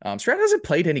 Stroud hasn't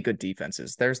played any good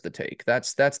defenses. There's the take.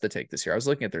 That's the take this year. I was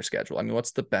looking at their schedule. I mean,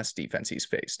 what's the best defense he's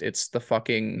faced? It's the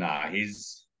fucking. Nah,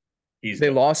 they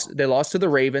lost to the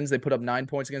Ravens. They put up 9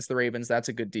 points against the Ravens. That's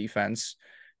a good defense.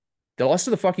 They lost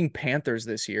to the fucking Panthers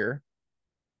this year.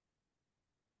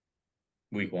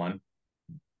 Week 1.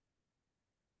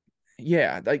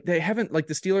 Yeah, like they haven't, like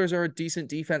the Steelers are a decent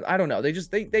defense. I don't know. They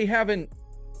haven't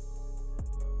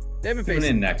faced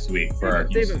in next week for our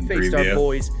They haven't faced preview. our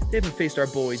boys. They haven't faced our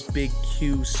boys, Big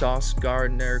Q, Sauce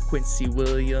Gardner, Quincy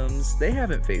Williams. They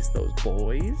haven't faced those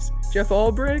boys. Jeff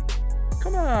Ulbrich,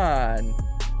 come on.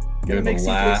 You're the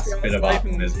last bit of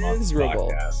optimism on this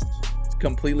podcast. It's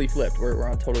completely flipped. We're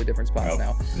on totally different spots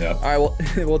now. Yep. All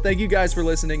right. Well, thank you guys for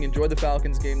listening. Enjoy the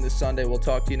Falcons game this Sunday. We'll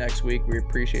talk to you next week. We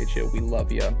appreciate you. We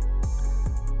love you.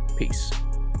 Peace.